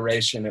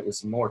iteration, it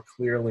was more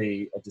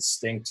clearly a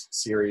distinct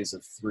series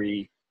of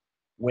 3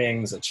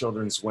 wings: a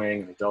children's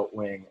wing, an adult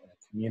wing, and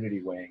a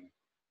community wing.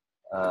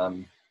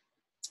 And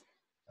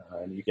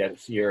you get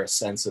here a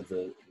sense of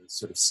the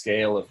sort of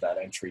scale of that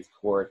entry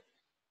court,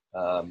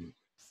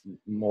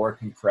 more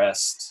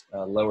compressed,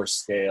 lower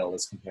scale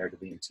as compared to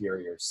the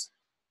interiors.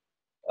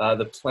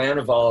 The plan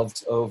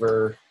evolved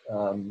over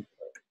a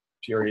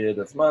period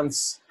of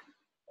months.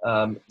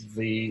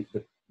 The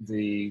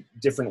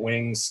different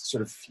wings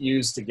sort of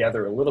fused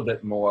together a little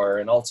bit more,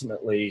 and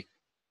ultimately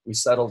we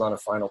settled on a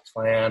final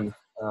plan,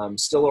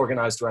 still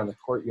organized around the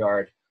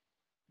courtyard,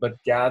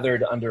 but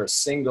gathered under a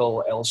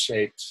single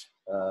L-shaped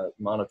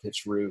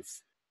monopitch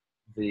roof,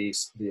 the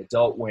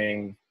adult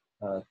wing,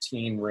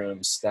 teen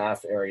rooms,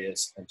 staff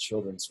areas, and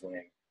children's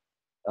wing,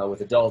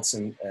 with adults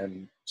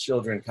and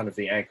children kind of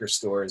the anchor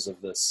stores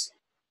of this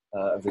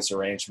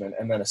arrangement,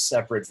 and then a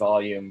separate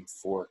volume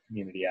for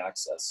community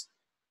access.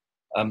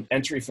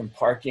 Entry from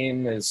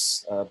parking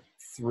is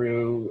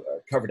through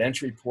a covered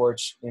entry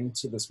porch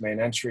into this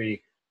main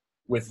entry,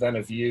 with then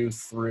a view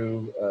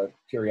through a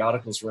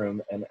periodicals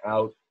room and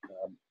out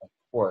a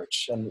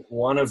porch. And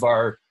one of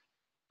our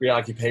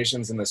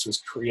preoccupations in this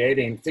was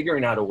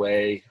figuring out a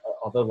way,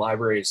 although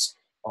libraries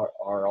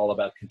are all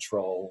about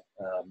control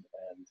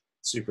and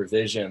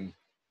supervision,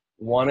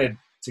 wanted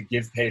to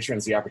give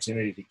patrons the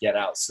opportunity to get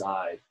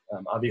outside.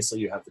 Obviously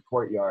you have the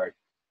courtyard,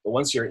 but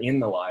once you're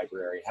in the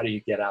library, how do you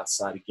get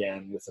outside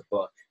again with a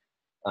book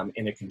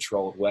in a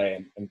controlled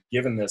way? And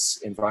given this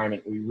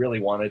environment, we really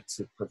wanted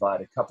to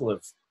provide a couple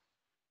of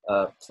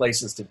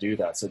places to do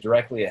that. So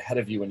directly ahead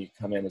of you when you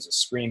come in is a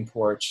screen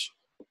porch.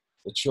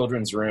 The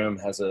children's room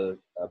has a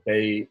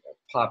bay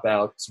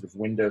pop-out sort of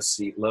window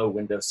seat, low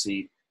window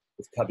seat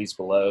with cubbies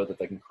below that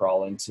they can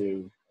crawl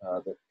into,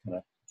 that kind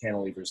of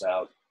cantilevers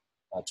out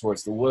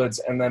towards the woods.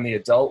 And then the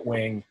adult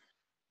wing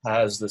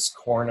has this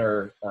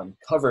corner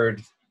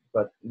covered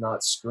but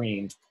not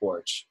screened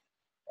porch.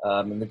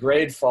 And the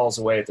grade falls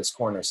away at this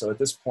corner. So at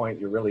this point,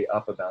 you're really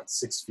up about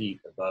 6 feet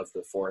above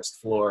the forest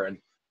floor. And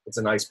it's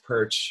a nice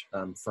perch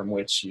from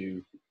which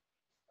you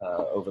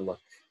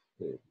overlook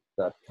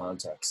that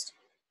context.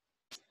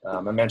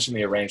 I mentioned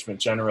the arrangement: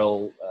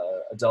 general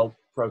adult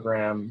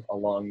program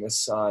along this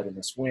side in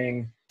this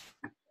wing,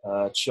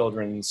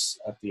 children's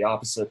at the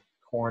opposite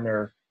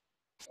corner.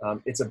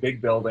 It's a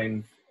big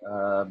building.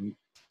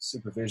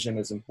 Supervision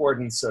is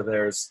important, so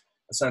there's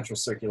a central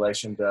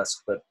circulation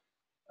desk, but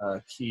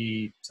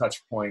key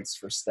touch points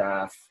for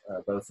staff,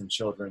 both in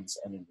children's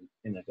and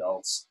in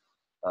adults,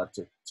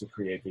 to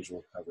create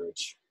visual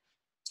coverage.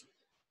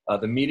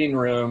 The meeting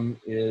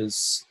room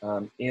is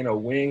in a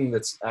wing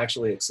that's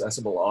actually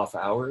accessible off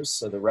hours,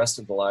 so the rest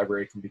of the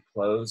library can be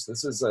closed.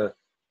 This is a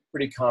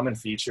pretty common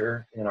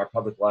feature in our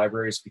public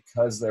libraries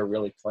because they're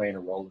really playing a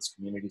role as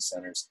community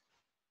centers.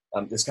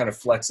 This kind of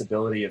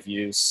flexibility of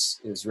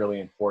use is really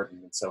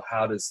important. And so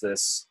how does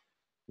this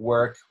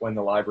work when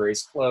the library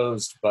is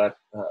closed, but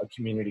a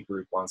community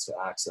group wants to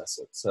access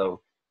it?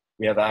 So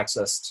we have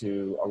access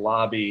to a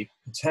lobby,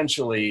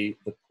 potentially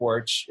the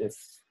porch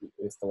if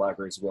the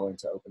library is willing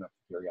to open up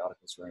the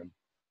periodicals room.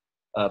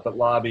 But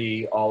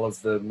lobby, all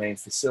of the main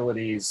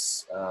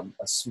facilities,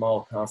 a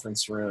small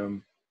conference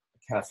room,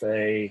 a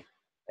cafe,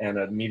 and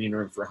a meeting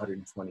room for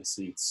 120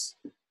 seats.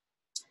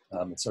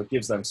 So it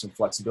gives them some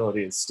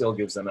flexibility. It still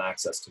gives them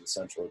access to the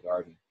central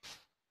garden.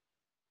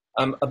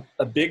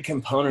 A big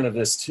component of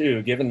this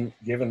too, given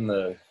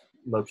the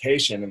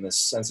location in this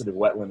sensitive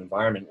wetland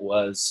environment,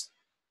 was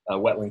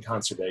wetland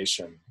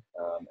conservation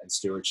and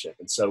stewardship.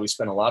 And so we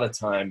spent a lot of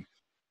time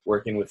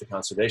working with the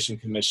Conservation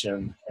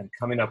Commission and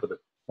coming up with a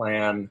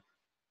plan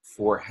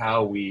for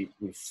how we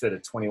fit a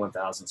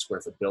 21,000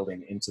 square foot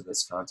building into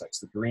this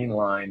context. The green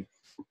line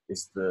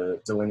is the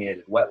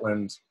delineated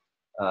wetland.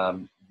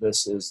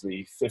 This is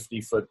the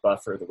 50-foot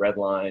buffer, the red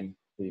line.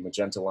 The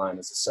magenta line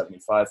is a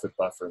 75-foot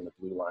buffer, and the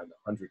blue line,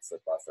 the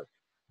 100-foot buffer.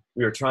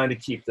 We were trying to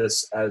keep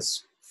this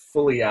as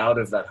fully out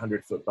of that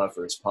 100-foot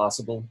buffer as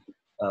possible,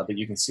 but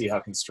you can see how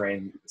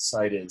constrained the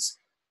site is.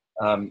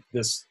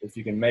 If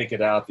you can make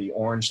it out, the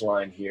orange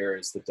line here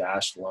is the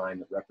dashed line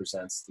that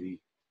represents the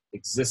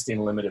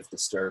existing limit of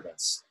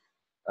disturbance.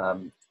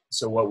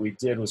 So what we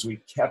did was we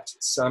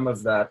kept some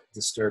of that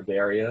disturbed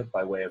area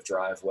by way of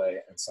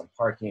driveway and some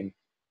parking.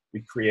 We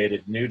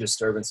created new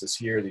disturbances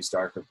here, these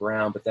darker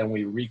brown, but then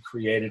we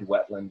recreated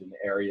wetland in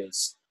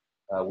areas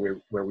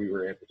where we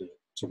were able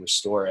to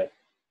restore it.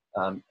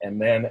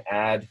 And then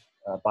add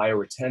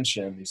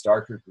bioretention, these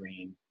darker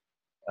green,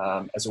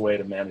 as a way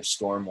to manage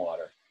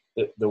stormwater.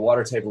 The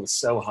water table is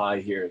so high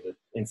here that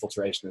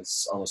infiltration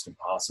is almost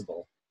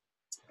impossible.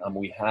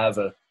 We have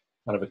a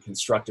kind of a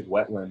constructed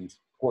wetland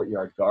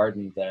courtyard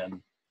garden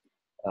then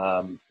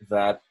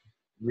that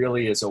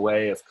really is a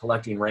way of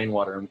collecting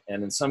rainwater,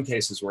 and in some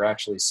cases we're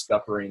actually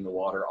scuppering the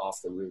water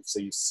off the roof. So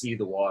you see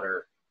the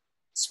water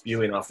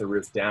spewing off the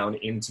roof down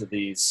into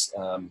these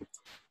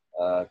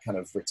kind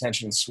of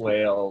retention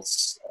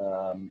swales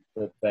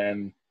that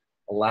then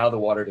allow the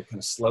water to kind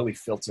of slowly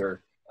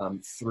filter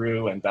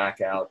through and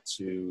back out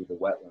to the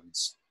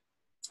wetlands.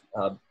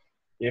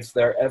 If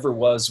there ever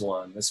was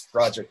one, this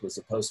project was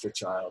a poster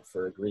child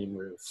for a green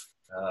roof.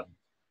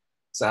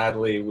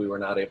 Sadly, we were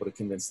not able to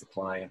convince the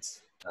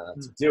client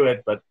to do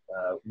it, but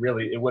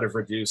really it would have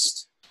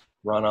reduced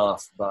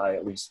runoff by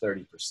at least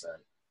 30%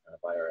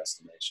 by our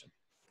estimation.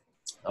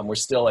 We're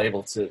still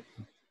able to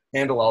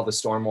handle all the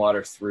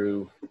stormwater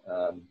through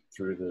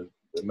the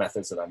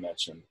methods that I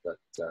mentioned, but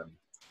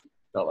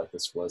felt like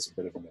this was a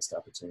bit of a missed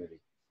opportunity.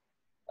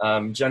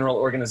 General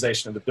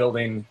organization of the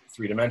building,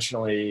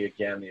 three-dimensionally,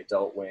 again, the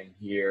adult wing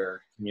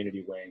here,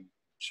 community wing,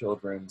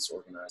 children's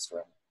organized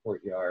around the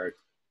courtyard,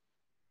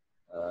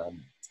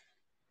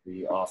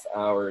 the off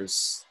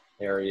hours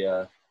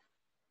area.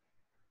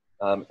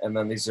 And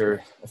then these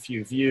are a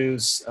few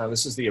views.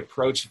 This is the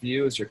approach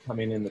view as you're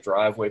coming in the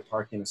driveway.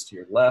 Parking is to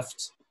your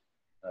left.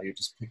 You're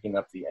just picking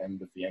up the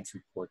end of the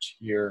entry porch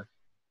here.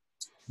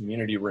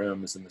 Community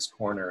room is in this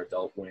corner.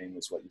 Adult wing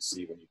is what you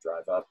see when you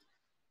drive up.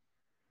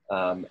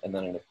 And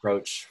then an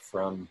approach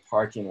from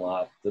parking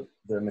lot.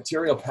 The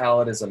material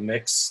palette is a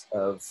mix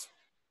of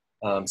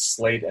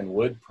slate and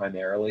wood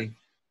primarily.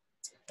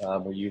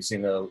 We're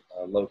using a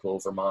local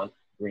Vermont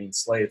green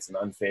slate. It's an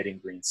unfading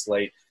green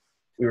slate.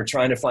 We were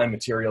trying to find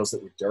materials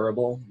that were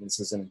durable. This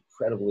is an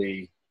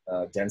incredibly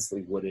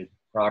densely wooded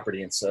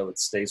property, and so it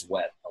stays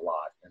wet a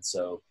lot. And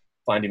so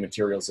finding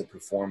materials that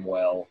perform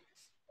well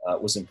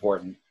was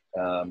important.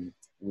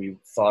 We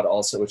thought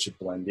also it should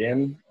blend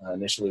in.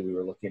 Initially, we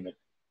were looking at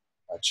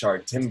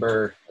charred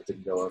timber. That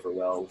didn't go over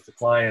well with the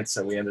client,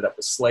 so we ended up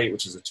with slate,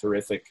 which is a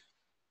terrific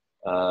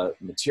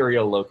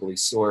material, locally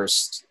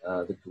sourced.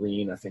 The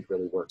green, I think,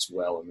 really works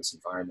well in this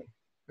environment.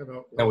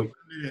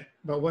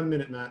 About 1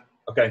 minute, Matt.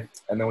 Okay,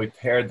 and then we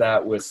paired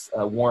that with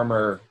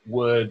warmer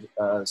wood.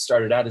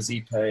 Started out as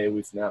Ipe.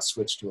 We've now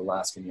switched to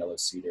Alaskan yellow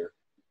cedar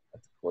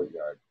at the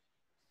courtyard.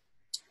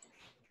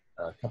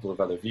 A couple of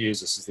other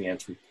views. This is the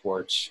entry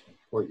porch,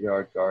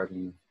 courtyard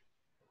garden,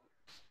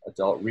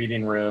 adult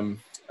reading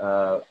room,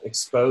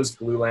 exposed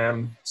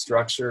glulam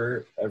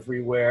structure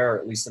everywhere, or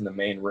at least in the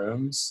main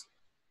rooms.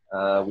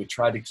 We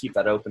tried to keep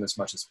that open as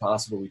much as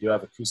possible. We do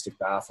have acoustic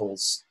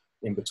baffles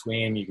in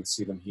between. You can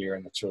see them here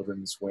in the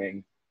children's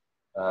wing.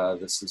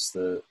 This is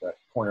that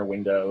corner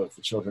window of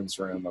the children's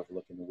room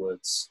overlooking the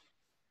woods.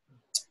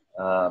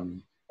 A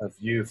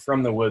view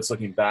from the woods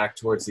looking back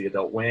towards the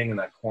adult wing and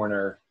that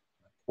corner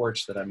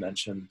porch that I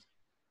mentioned.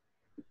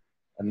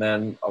 And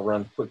then I'll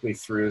run quickly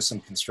through some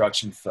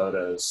construction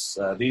photos.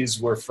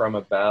 These were from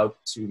about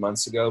 2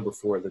 months ago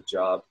before the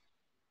job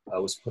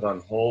was put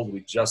on hold. We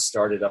just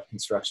started up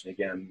construction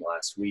again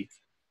last week.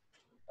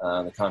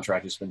 The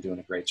contractor's been doing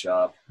a great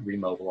job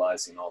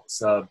remobilizing all the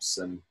subs,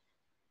 and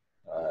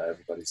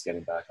everybody's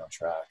getting back on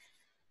track.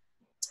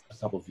 A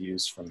couple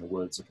views from the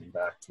woods looking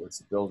back towards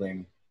the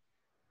building.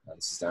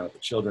 This is down at the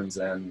children's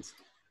end.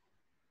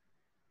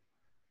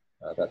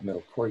 That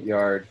middle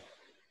courtyard.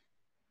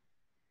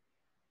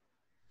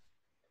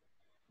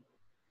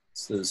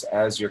 This is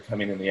as you're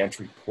coming in the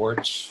entry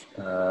porch.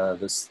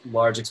 This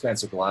large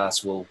expanse of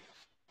glass will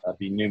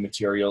be new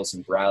materials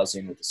and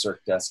browsing with the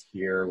circ desk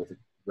here with a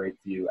great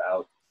view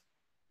out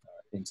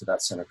into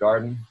that center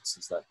garden. This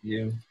is that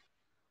view.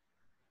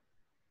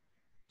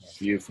 A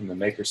view from the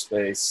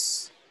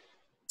makerspace,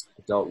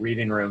 adult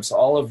reading room. So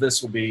all of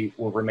this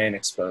will remain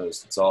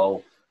exposed. It's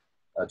all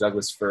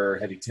Douglas fir,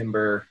 heavy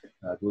timber,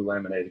 glue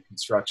laminated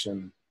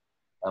construction,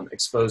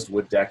 exposed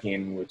wood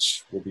decking,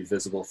 which will be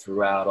visible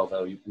throughout,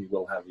 although we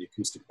will have the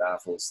acoustic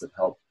baffles that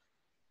help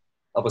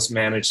us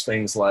manage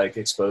things like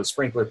exposed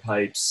sprinkler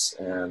pipes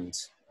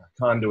and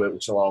conduit,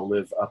 which will all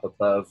live up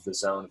above the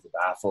zone of the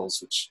baffles,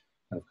 which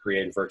kind of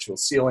create a virtual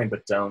ceiling,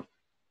 but don't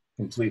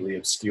completely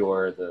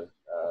obscure the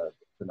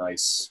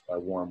nice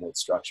warm wood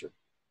structure.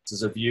 This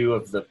is a view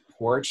of the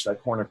porch,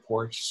 that corner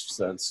porch.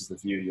 So this is the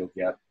view you'll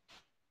get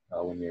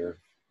when you're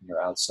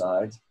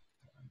outside.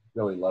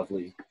 Really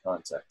lovely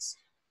context.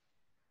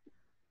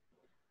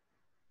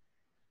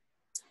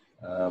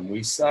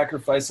 We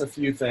sacrifice a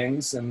few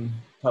things in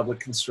public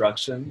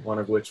construction, one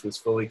of which was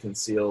fully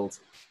concealed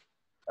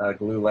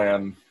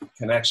glulam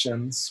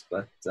connections,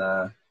 but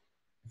I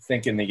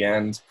think in the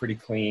end, pretty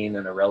clean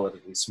and a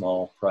relatively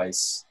small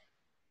price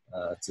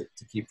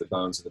to keep the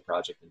bones of the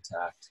project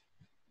intact.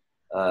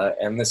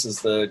 And this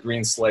is the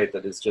green slate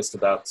that is just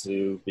about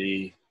to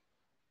be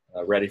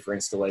ready for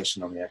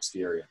installation on the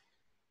exterior.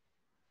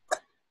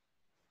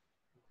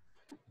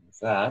 With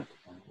that,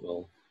 I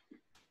will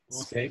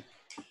escape.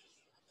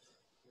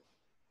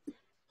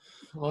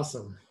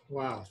 Awesome.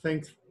 Wow.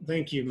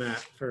 Thank you, Matt,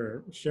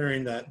 for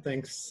sharing that.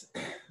 Thanks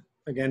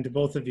again to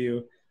both of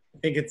you. I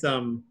think it's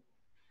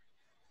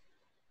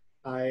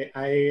I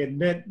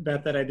admit,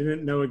 Beth, that I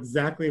didn't know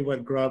exactly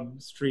what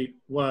Grub Street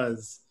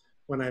was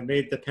when I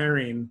made the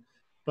pairing,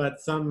 but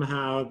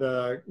somehow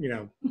the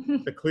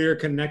the clear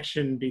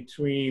connection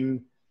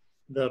between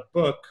the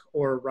book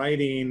or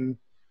writing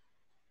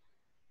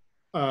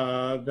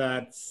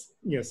that's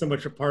so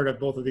much a part of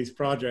both of these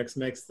projects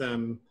makes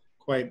them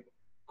quite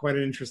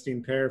an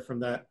interesting pair from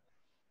that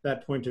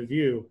point of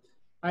view.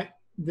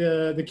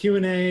 the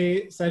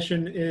Q&A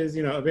session is,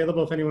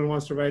 available if anyone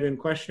wants to write in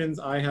questions.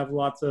 I have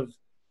lots of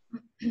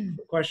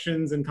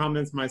questions and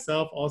comments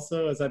myself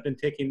also, as I've been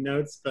taking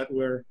notes, but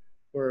we'll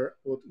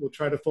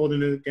try to fold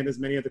in again as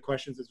many of the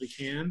questions as we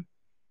can.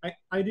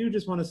 I do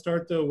just want to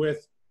start though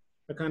with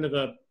a kind of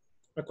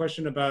a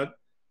question about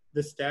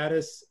the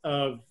status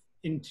of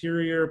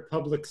interior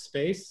public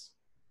space,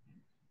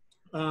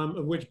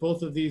 of which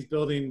both of these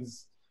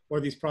buildings or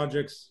these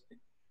projects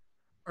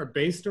are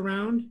based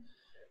around.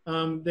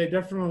 They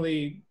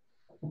definitely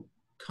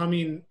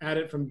coming at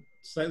it from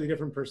slightly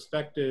different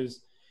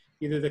perspectives,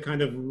 either the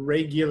kind of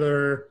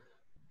regular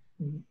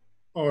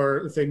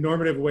or let's say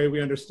normative way we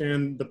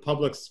understand the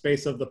public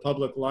space of the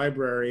public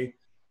library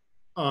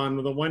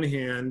on the one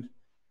hand,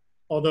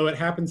 although it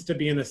happens to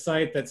be in a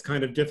site that's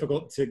kind of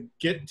difficult to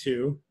get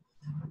to,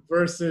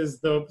 versus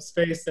the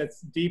space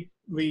that's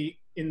deeply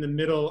in the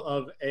middle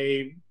of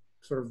a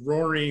sort of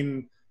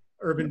roaring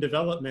urban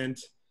development,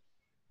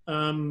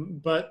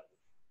 but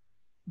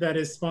that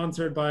is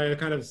sponsored by a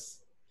kind of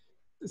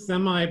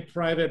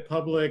semi-private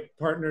public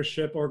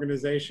partnership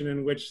organization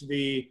in which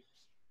the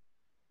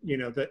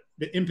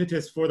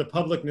impetus for the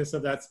publicness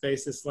of that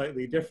space is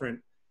slightly different.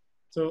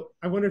 So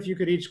I wonder if you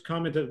could each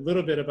comment a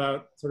little bit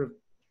about sort of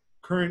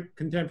current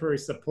contemporary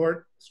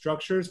support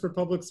structures for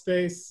public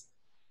space,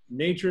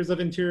 natures of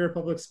interior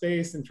public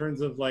space in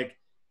terms of like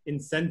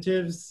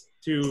incentives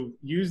to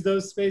use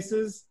those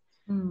spaces,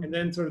 and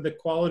then sort of the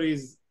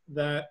qualities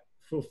that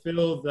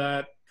fulfill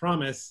that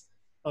promise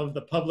of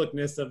the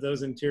publicness of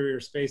those interior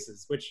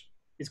spaces, which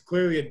is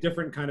clearly a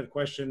different kind of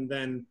question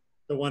than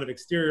the one of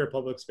exterior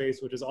public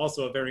space, which is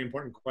also a very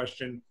important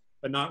question,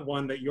 but not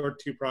one that your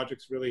two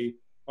projects really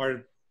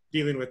are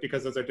dealing with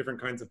because those are different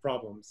kinds of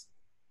problems.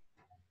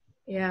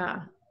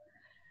 Yeah.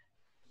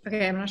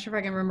 Okay, I'm not sure if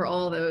I can remember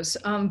all of those,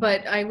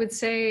 but I would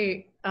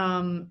say,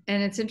 and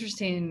it's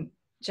interesting,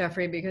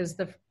 Jeffrey, because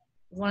the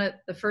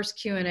first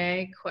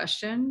Q&A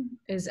question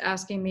is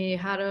asking me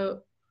how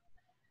do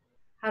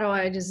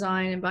I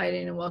design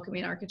inviting and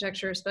welcoming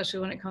architecture, especially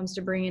when it comes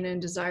to bringing in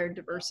desired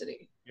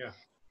diversity. Yeah.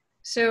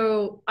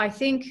 So I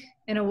think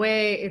in a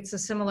way it's a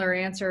similar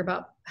answer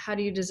about how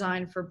do you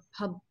design for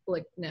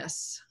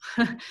publicness,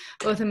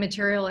 both in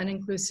material and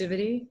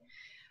inclusivity.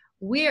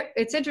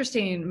 It's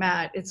interesting,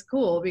 Matt, it's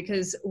cool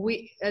because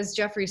as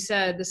Jeffrey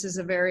said, this is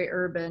a very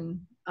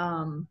urban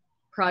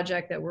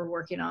project that we're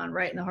working on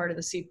right in the heart of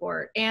the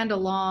seaport and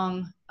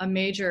along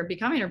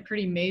becoming a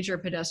pretty major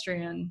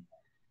pedestrian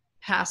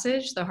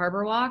passage, the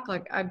Harbor Walk.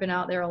 Like I've been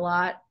out there a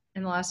lot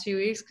in the last few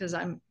weeks because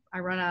I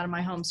run out of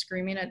my home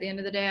screaming at the end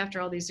of the day after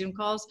all these Zoom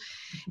calls,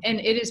 and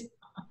it is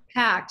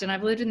packed. And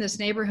I've lived in this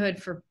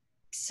neighborhood for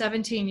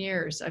 17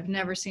 years. I've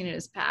never seen it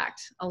as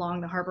packed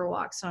along the Harbor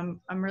Walk. So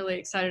I'm really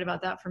excited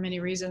about that for many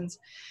reasons.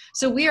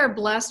 So we are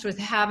blessed with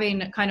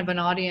having kind of an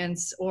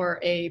audience or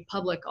a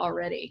public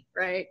already,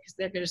 right? Because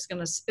they're just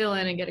going to spill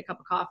in and get a cup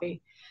of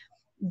coffee.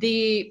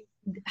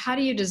 How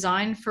do you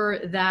design for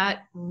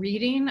that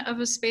reading of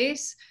a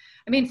space?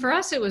 I mean, for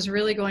us, it was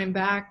really going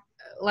back,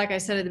 like I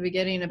said at the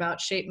beginning,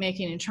 about shape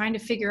making and trying to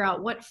figure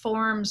out what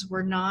forms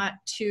were not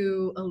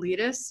too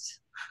elitist,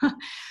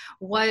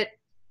 what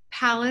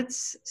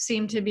palettes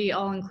seem to be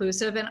all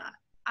inclusive. And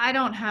I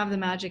don't have the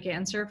magic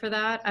answer for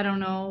that. I don't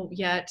know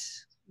yet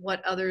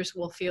what others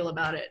will feel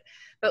about it.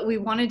 But we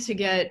wanted to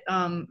get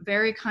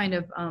very kind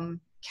of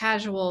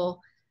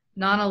casual,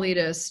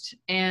 non-elitist,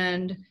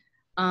 and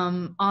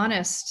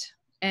honest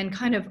and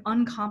kind of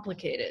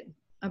uncomplicated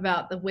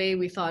about the way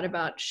we thought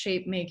about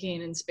shape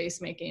making and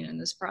space making in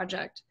this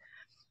project.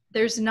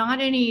 There's not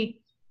any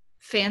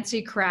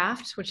fancy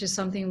craft, which is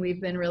something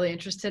we've been really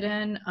interested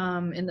in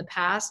the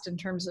past in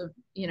terms of,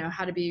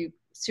 how to be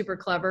super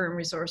clever and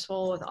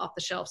resourceful with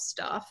off-the-shelf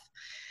stuff.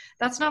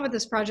 That's not what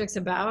this project's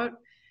about.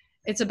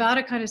 It's about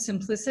a kind of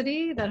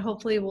simplicity that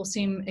hopefully will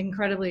seem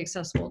incredibly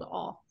accessible to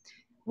all.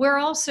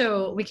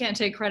 We can't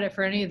take credit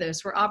for any of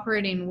this. We're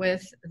operating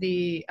with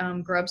the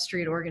Grub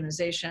Street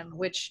organization,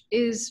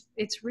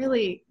 it's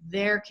really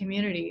their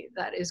community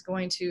that is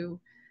going to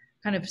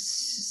kind of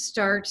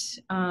start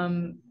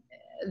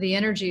the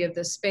energy of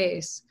this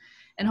space.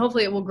 And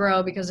hopefully it will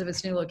grow because of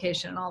its new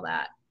location and all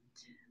that.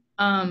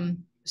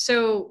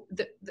 So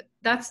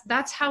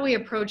that's how we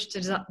approach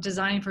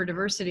designing for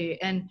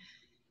diversity. And,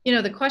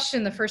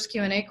 the first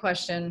Q&A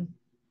question,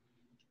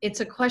 it's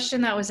a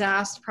question that was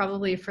asked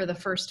probably for the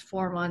first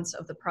 4 months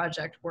of the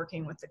project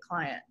working with the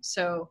client.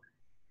 So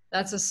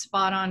that's a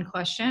spot on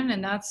question.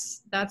 And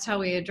that's how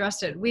we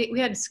addressed it. We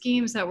had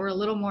schemes that were a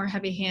little more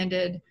heavy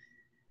handed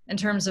in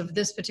terms of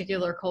this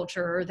particular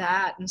culture or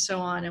that and so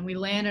on. And we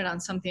landed on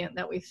something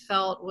that we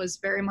felt was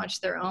very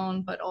much their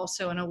own, but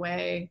also in a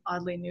way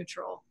oddly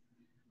neutral,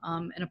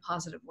 in a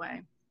positive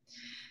way.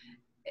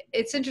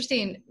 It's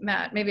interesting,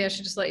 Matt, maybe I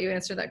should just let you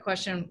answer that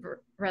question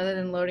rather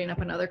than loading up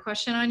another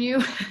question on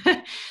you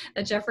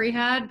that Jeffrey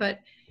had. But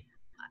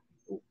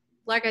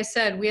like I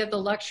said, we have the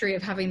luxury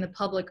of having the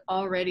public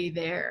already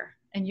there.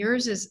 And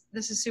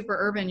this is super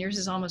urban, yours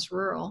is almost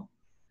rural,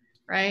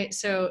 right?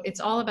 So it's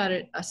all about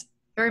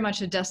very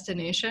much a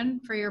destination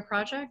for your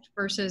project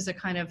versus a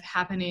kind of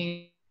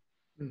happening.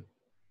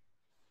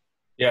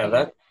 Yeah,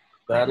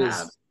 that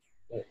is,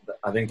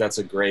 I think that's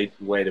a great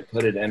way to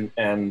put it.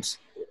 And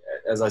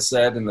as I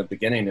said in the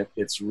beginning,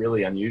 it's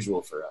really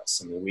unusual for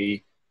us. I mean,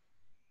 we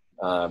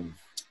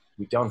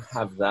don't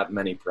have that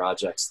many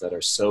projects that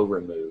are so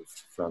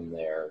removed from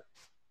their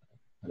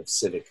kind of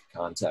civic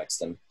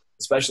context, and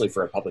especially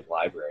for a public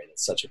library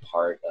that's such a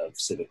part of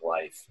civic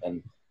life.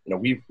 And you know,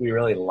 we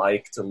really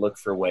like to look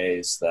for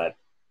ways that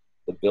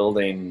the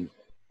building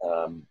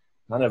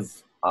kind of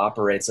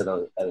operates at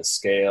a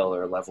scale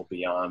or a level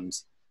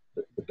beyond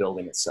the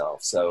building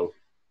itself. So,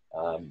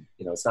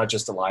 you know, it's not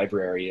just a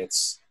library,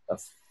 it's a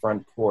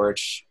front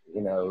porch,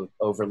 you know,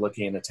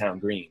 overlooking a town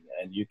green,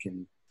 and you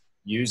can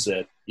use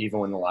it even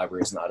when the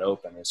library is not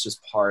open. It's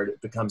just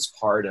it becomes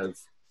part of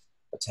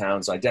a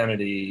town's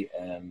identity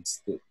and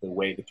the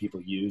way that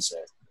people use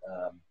it.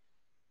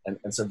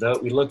 And so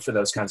we look for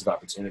those kinds of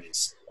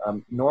opportunities.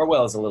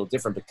 Norwell is a little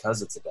different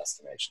because it's a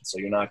destination. So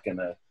you're not going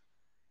to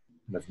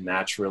kind of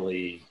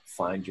naturally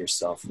find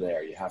yourself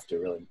there. You have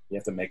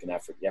to make an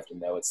effort. You have to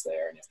know it's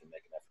there, and you have to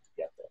make an effort to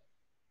get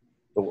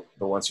there.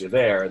 But once you're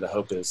there, the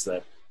hope is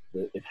that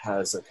it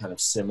has a kind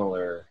of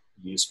similar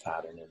use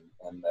pattern,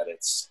 and that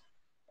it's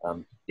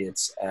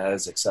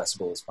as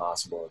accessible as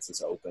possible. It's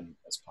as open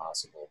as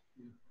possible.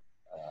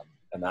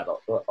 And that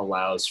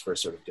allows for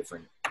sort of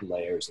different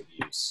layers of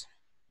use.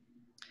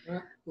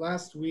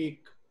 Last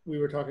week, we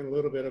were talking a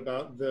little bit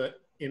about the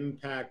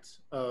impact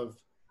of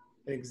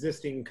an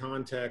existing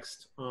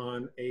context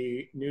on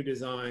a new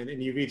design.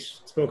 And you've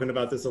each spoken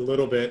about this a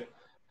little bit,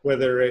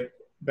 whether it,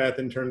 Beth,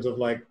 in terms of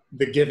like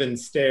the given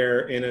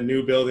stair in a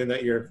new building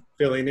that you're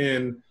filling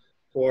in,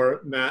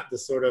 or Matt, the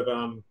sort of,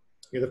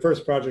 you know, the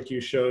first project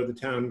you showed, the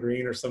town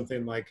green or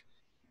something like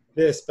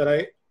this.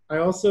 But I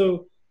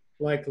also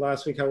liked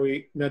last week how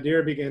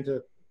Nadir began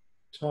to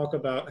talk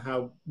about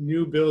how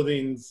new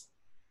buildings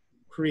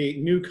create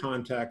new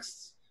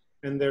contexts,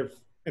 and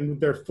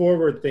they're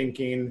forward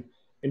thinking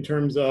in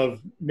terms of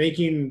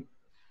making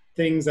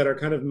things that are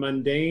kind of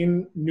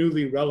mundane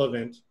newly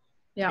relevant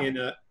in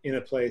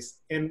a place.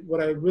 And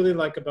what I really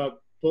like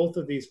about both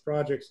of these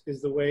projects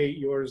is the way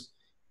yours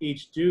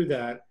each do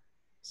that.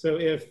 So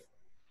if,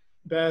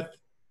 Beth,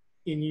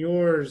 in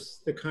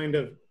yours, the kind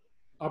of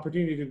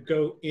opportunity to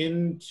go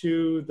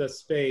into the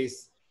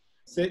space,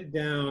 sit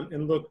down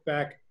and look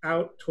back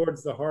out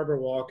towards the harbor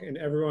walk and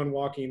everyone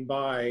walking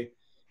by,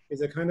 is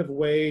a kind of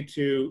way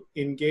to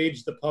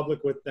engage the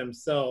public with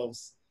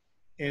themselves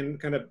and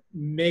kind of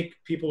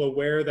make people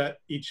aware that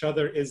each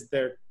other is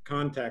their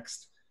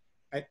context.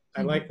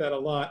 I like that a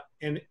lot.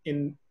 And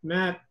in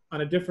Matt, on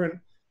a different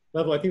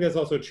level, I think that's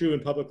also true in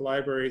public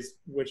libraries,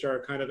 which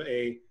are kind of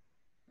a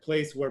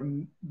place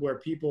where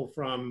people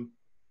from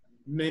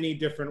many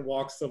different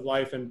walks of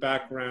life and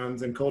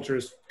backgrounds and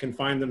cultures can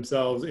find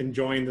themselves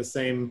enjoying the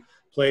same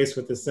place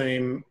with the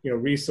same, you know,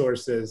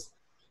 resources.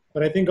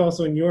 But I think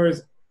also in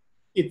yours,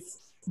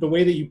 it's the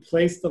way that you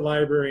place the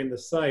library in the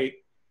site,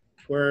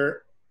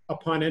 where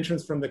upon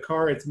entrance from the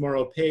car, it's more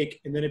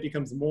opaque, and then it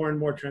becomes more and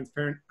more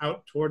transparent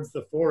out towards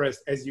the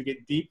forest as you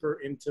get deeper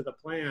into the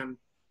plan.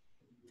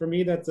 For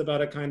me, that's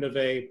about a kind of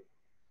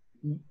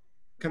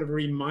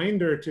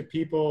reminder to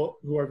people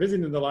who are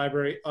visiting the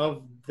library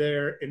of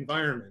their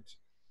environment,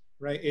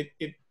 right?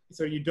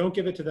 So you don't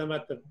give it to them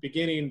at the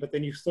beginning, but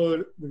then you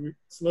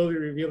slowly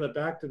reveal it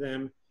back to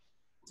them.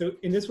 So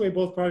in this way,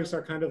 both projects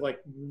are kind of like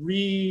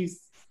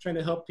trying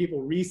to help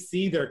people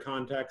re-see their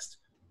context,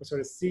 or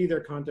sort of see their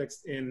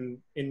context in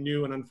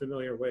new and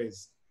unfamiliar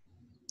ways.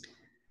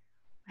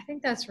 I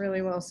think that's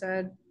really well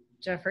said,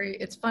 Jeffrey.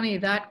 It's funny,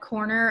 that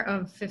corner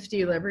of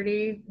 50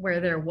 Liberty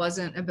where there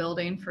wasn't a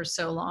building for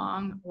so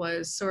long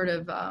was sort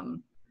of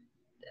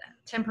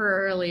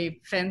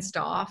temporarily fenced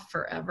off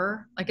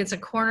forever. Like, it's a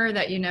corner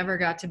that you never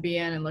got to be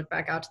in and look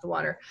back out to the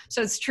water.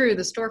 So it's true,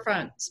 the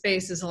storefront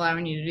space is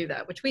allowing you to do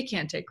that, which we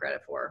can't take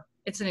credit for.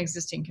 It's an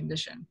existing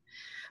condition.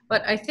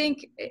 But I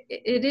think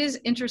it is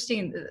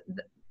interesting,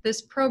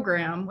 this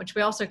program, which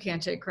we also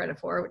can't take credit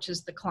for, which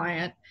is the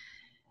client,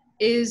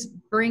 is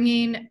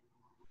bringing,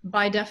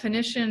 by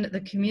definition,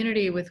 the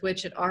community with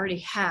which it already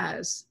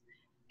has,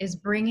 is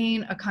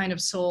bringing a kind of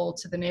soul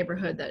to the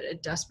neighborhood that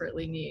it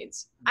desperately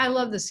needs. I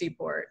love the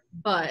Seaport,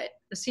 but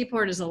the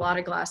Seaport is a lot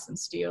of glass and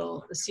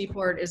steel. The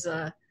Seaport is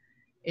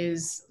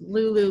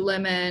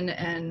Lululemon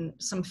and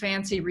some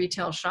fancy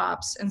retail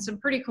shops and some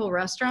pretty cool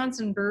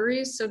restaurants and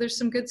breweries. So there's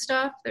some good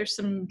stuff. There's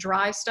some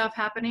dry stuff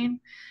happening.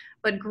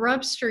 But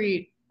Grub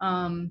Street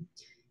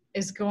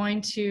is going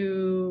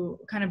to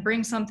kind of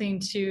bring something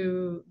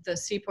to the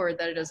Seaport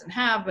that it doesn't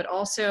have, but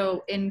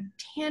also in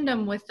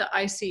tandem with the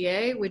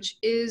ICA, which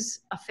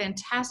is a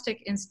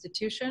fantastic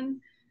institution,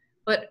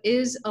 but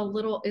seems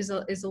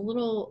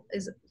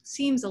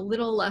a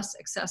little less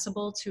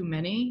accessible to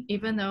many,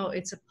 even though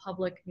it's a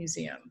public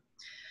museum.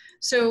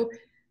 So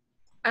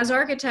as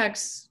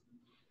architects,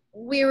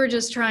 we were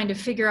just trying to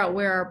figure out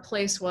where our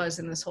place was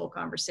in this whole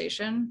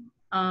conversation.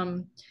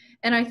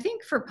 And I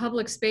think for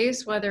public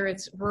space, whether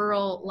it's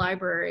rural,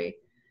 library,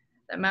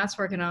 that Matt's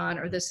working on,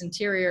 or this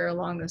interior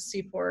along the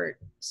Seaport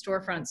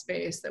storefront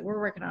space that we're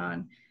working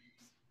on,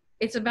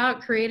 it's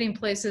about creating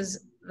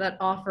places that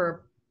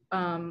offer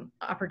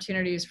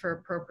opportunities for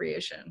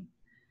appropriation.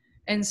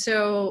 And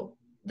so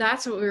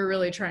that's what we were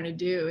really trying to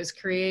do, is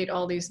create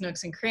all these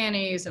nooks and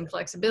crannies and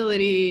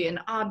flexibility and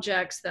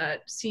objects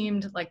that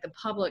seemed like the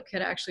public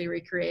could actually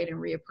recreate and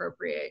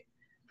reappropriate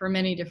for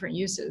many different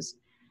uses.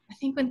 I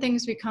think when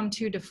things become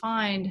too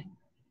defined,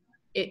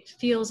 it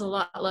feels a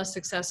lot less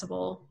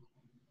accessible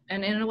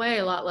and in a way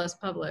a lot less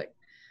public.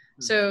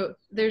 So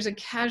there's a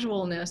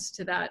casualness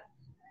to that,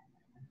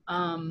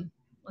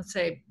 let's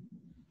say,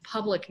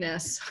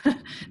 publicness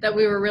that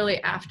we were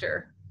really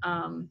after.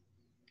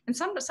 And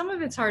some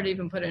of it's hard to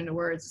even put into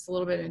words. It's a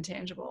little bit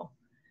intangible.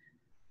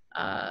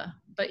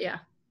 But yeah.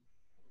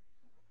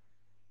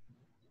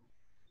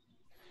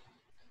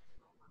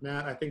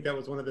 Matt, I think that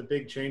was one of the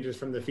big changes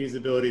from the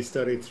feasibility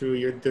study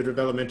through the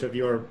development of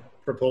your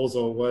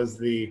proposal, was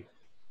the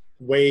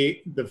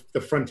way the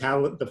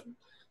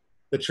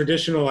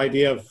traditional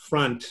idea of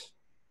front,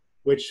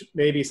 which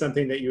may be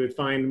something that you would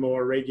find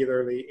more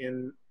regularly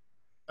in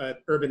an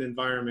urban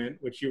environment,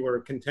 which you were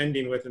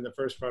contending with in the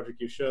first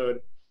project you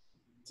showed.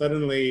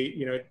 Suddenly,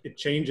 you know, it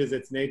changes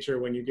its nature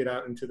when you get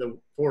out into the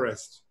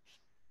forest,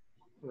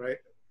 right?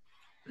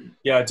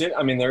 Yeah, it did.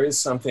 I mean, there is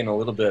something a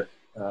little bit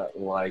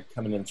like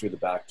coming in through the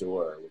back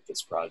door with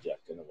this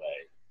project in a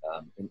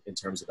way, in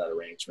terms of that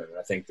arrangement. And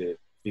I think the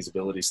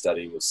feasibility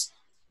study was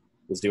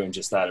doing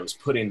just that. It was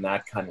putting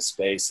that kind of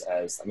space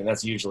as, I mean,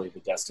 that's usually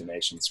the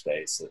destination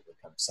space, the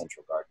kind of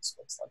central garden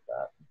space like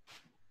that.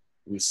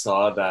 We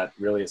saw that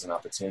really as an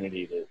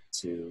opportunity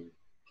to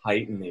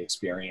heighten the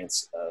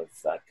experience of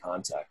that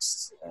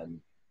context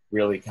and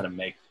really kind of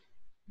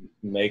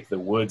make the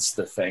woods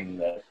the thing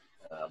that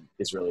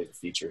is really the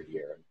feature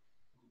here.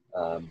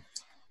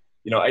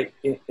 You know,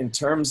 in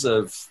terms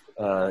of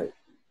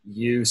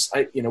use,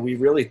 you know, we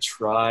really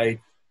try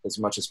as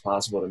much as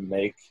possible to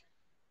make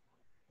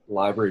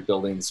library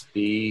buildings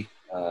be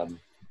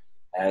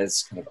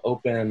as kind of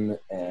open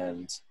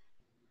and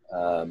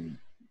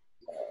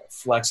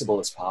flexible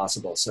as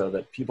possible, so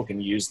that people can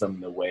use them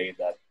the way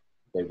that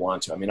they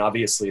want to. I mean,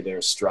 obviously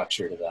there's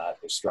structure to that.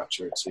 There's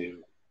structure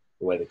to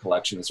the way the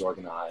collection is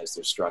organized.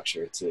 There's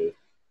structure to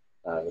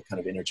the kind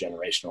of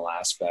intergenerational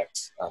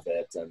aspect of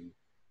it. And,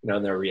 you know,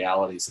 and there are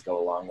realities that go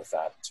along with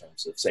that in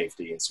terms of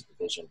safety and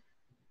supervision.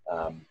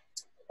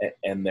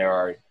 And there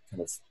are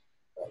kind of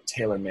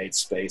tailor-made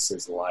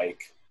spaces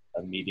like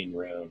a meeting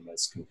room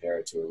as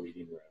compared to a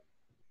reading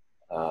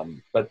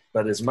room. But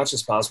as much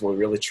as possible, we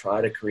really try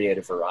to create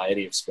a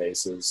variety of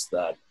spaces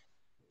that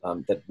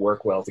that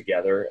work well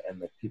together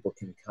and that people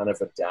can kind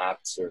of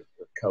adapt or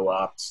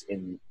co-opt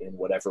in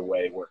whatever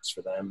way works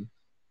for them.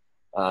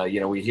 You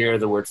know, we hear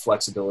the word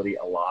flexibility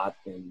a lot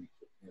in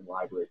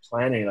library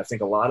planning, and I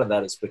think a lot of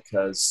that is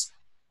because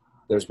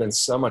there's been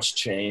so much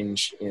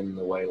change in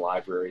the way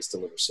libraries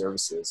deliver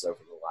services over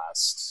the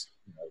last,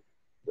 you know,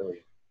 really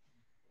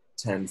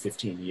 10,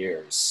 15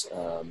 years.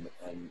 And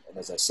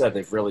as I said,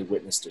 they've really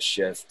witnessed a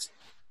shift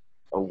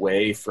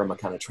away from a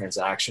kind of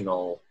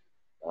transactional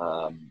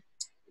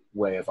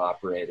way of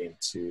operating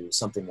to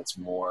something that's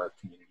more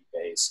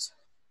community-based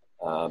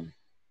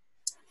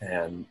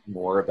and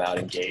more about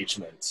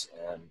engagement.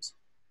 And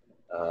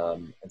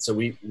so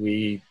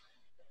we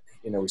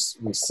you know,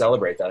 we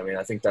celebrate that. I mean,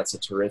 I think that's a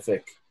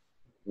terrific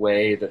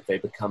way that they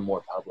become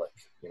more public.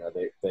 You know,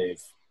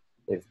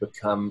 they've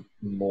become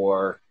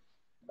more,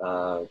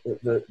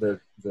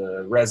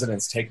 the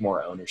residents take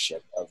more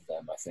ownership of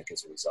them, I think,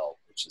 as a result,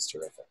 which is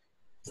terrific.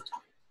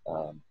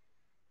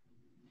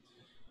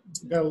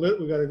 We've got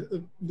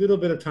a little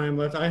bit of time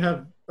left. I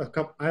have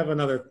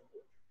another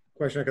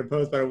question I could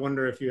pose, but I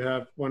wonder if you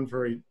have one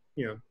for, you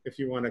know, if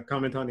you want to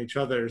comment on each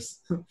other's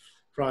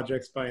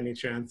projects by any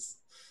chance.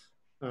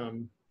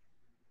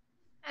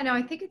 I know,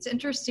 I think it's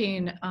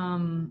interesting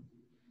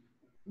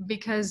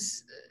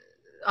because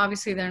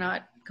obviously they're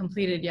not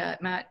completed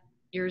yet. Matt,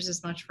 yours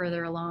is much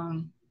further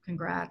along.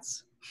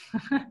 Congrats.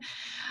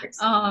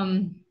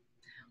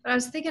 But I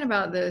was thinking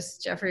about this,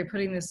 Jeffrey,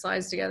 putting these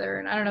slides together,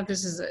 and I don't know if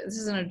this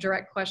isn't a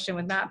direct question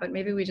with Matt, but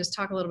maybe we just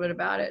talk a little bit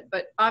about it.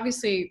 But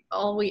obviously,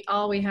 all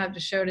we have to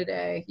show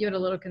today, you had a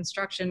little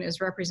construction,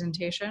 is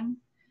representation.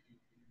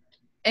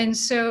 And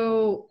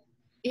so,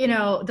 you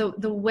know,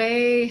 the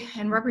way,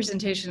 and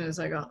representation is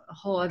like a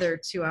whole other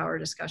 2-hour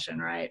discussion,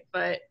 right?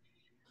 But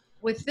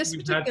with this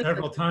we've had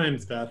several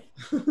times, Beth.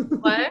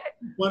 What?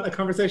 A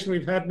conversation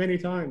we've had many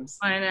times.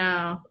 I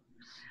know.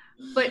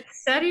 But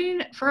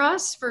setting, for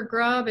us, for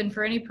Grub and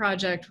for any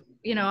project,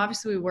 you know,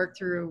 obviously we work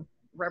through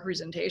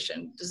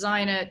representation,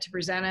 design it, to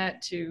present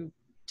it, to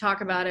talk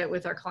about it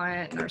with our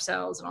client and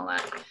ourselves and all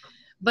that.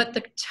 But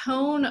the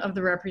tone of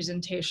the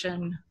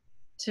representation,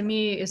 to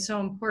me, is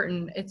so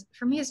important.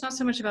 For me, it's not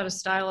so much about a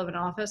style of an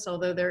office,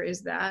 although there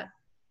is that.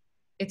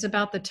 It's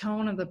about the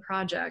tone of the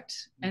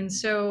project. And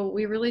so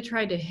we really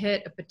tried to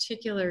hit a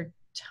particular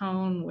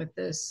tone with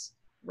this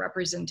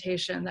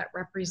representation that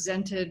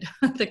represented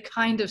the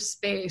kind of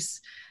space,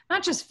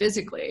 not just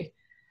physically,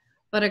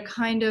 but a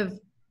kind of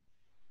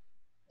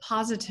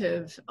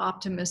positive,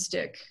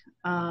 optimistic,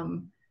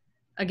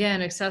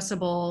 again,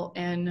 accessible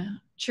and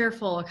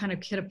cheerful, a kind of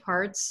kit of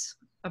parts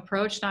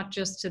approach, not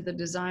just to the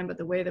design, but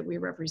the way that we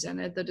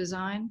represented the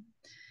design.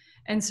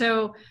 And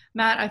so,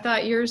 Matt, I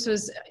thought yours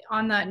was,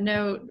 on that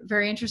note,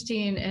 very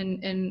interesting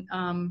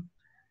and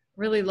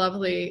really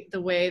lovely, the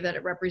way that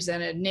it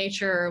represented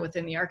nature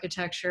within the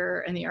architecture,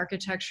 and the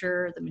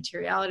architecture, the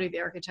materiality of the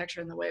architecture,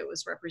 and the way it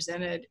was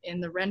represented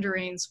in the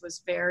renderings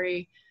was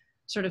very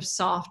sort of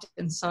soft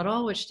and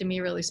subtle, which to me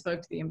really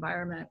spoke to the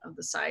environment of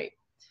the site.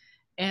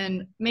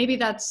 And maybe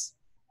that's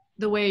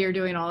the way you're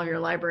doing all of your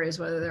libraries,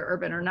 whether they're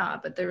urban or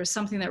not, but there was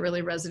something that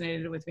really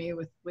resonated with me,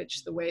 with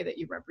which the way that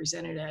you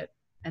represented it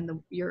and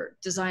your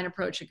design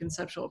approach and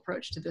conceptual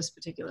approach to this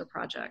particular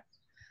project.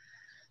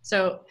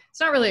 So it's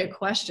not really a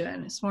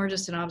question, it's more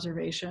just an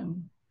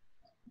observation.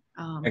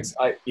 Thanks.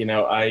 I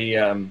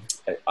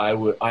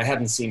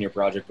hadn't seen your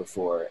project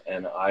before,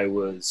 and I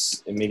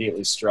was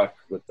immediately struck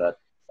with that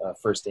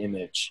first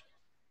image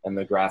and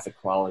the graphic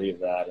quality of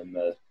that, and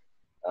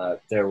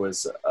there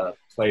was a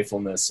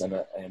playfulness and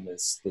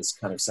this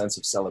kind of sense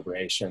of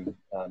celebration,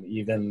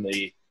 even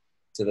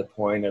to the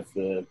point of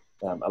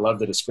I love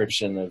the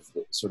description of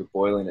sort of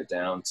boiling it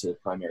down to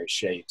primary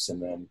shapes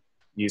and then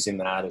using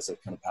that as a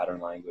kind of pattern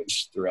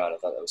language throughout. I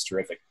thought that was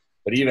terrific.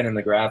 But even in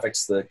the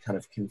graphics, the kind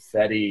of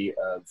confetti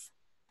of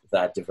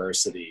that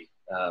diversity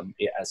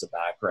as a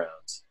background,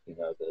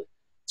 the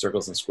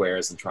circles and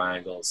squares and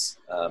triangles,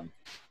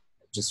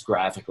 just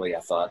graphically, I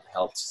thought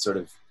helped sort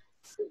of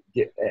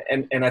get,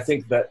 and I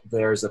think that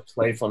there's a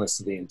playfulness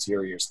to the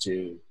interiors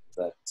too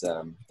that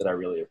I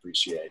really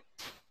appreciate.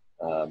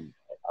 I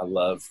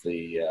love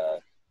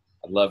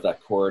that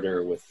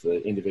corridor with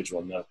the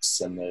individual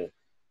nooks and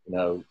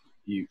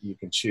you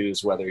can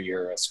choose whether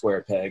you're a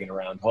square peg in a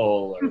round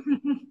hole or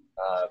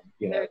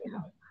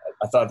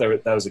I thought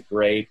that was a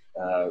great,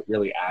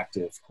 really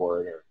active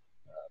corridor.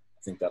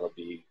 I think that'll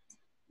be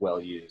well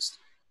used.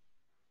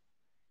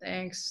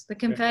 Thanks. The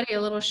confetti,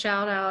 a little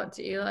shout out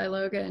to Eli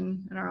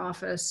Logan in our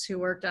office who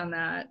worked on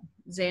that,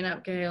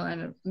 Zainab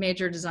Galen, a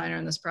major designer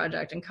in this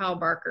project, and Kyle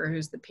Barker,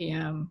 who's the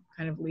PM,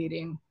 kind of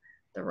leading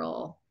the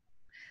role.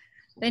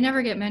 They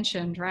never get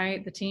mentioned,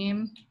 right? The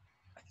team?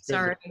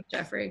 Sorry,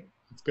 Jeffrey.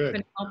 It's good.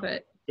 Couldn't help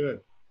it. Good.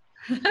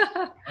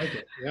 I like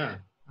it. Yeah,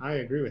 I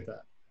agree with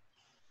that.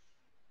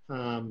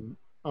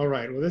 All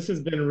right. Well, this has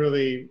been a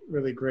really,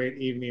 really great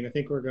evening. I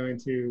think we're going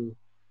to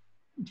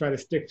try to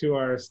stick to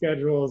our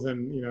schedules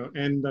and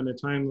end on a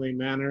timely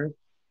manner.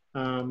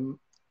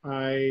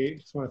 I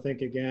just want to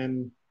thank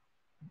again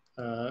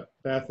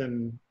Beth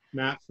and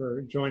Matt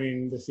for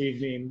joining this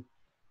evening.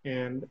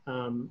 And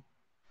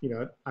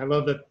I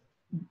love that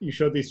you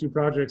showed these two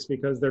projects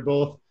because they're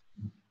both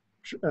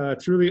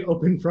truly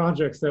open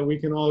projects that we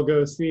can all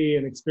go see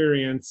and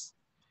experience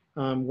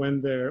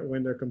when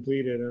they're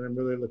completed, and I'm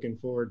really looking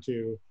forward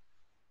to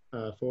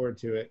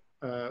it.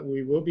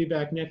 We will be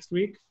back next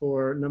week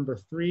for number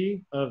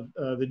 3 of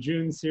the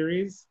June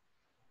series.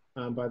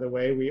 By the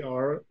way, we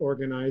are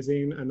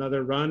organizing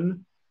another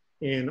run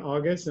in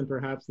August and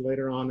perhaps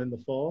later on in the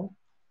fall.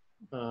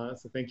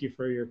 So thank you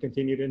for your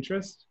continued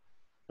interest.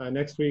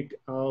 Next week,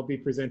 I'll be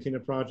presenting a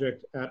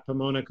project at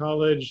Pomona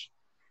College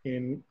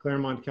in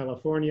Claremont,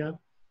 California.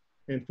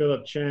 And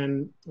Philip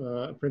Chen,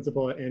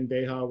 principal at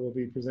NBEHA, will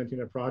be presenting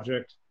a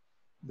project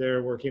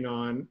they're working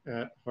on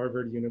at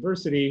Harvard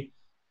University.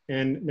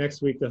 And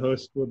next week, the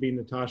host will be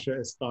Natasha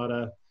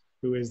Espada,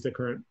 who is the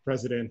current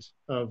president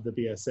of the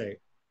BSA.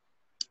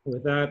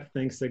 With that,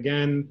 thanks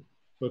again.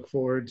 Look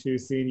forward to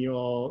seeing you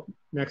all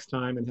next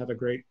time, and have a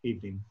great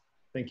evening.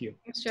 Thank you.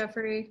 Thanks,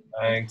 Jeffrey.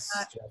 Thanks,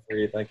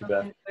 Jeffrey. Thank you,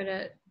 Beth. I enjoyed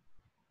it.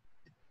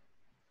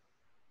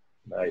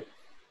 Bye.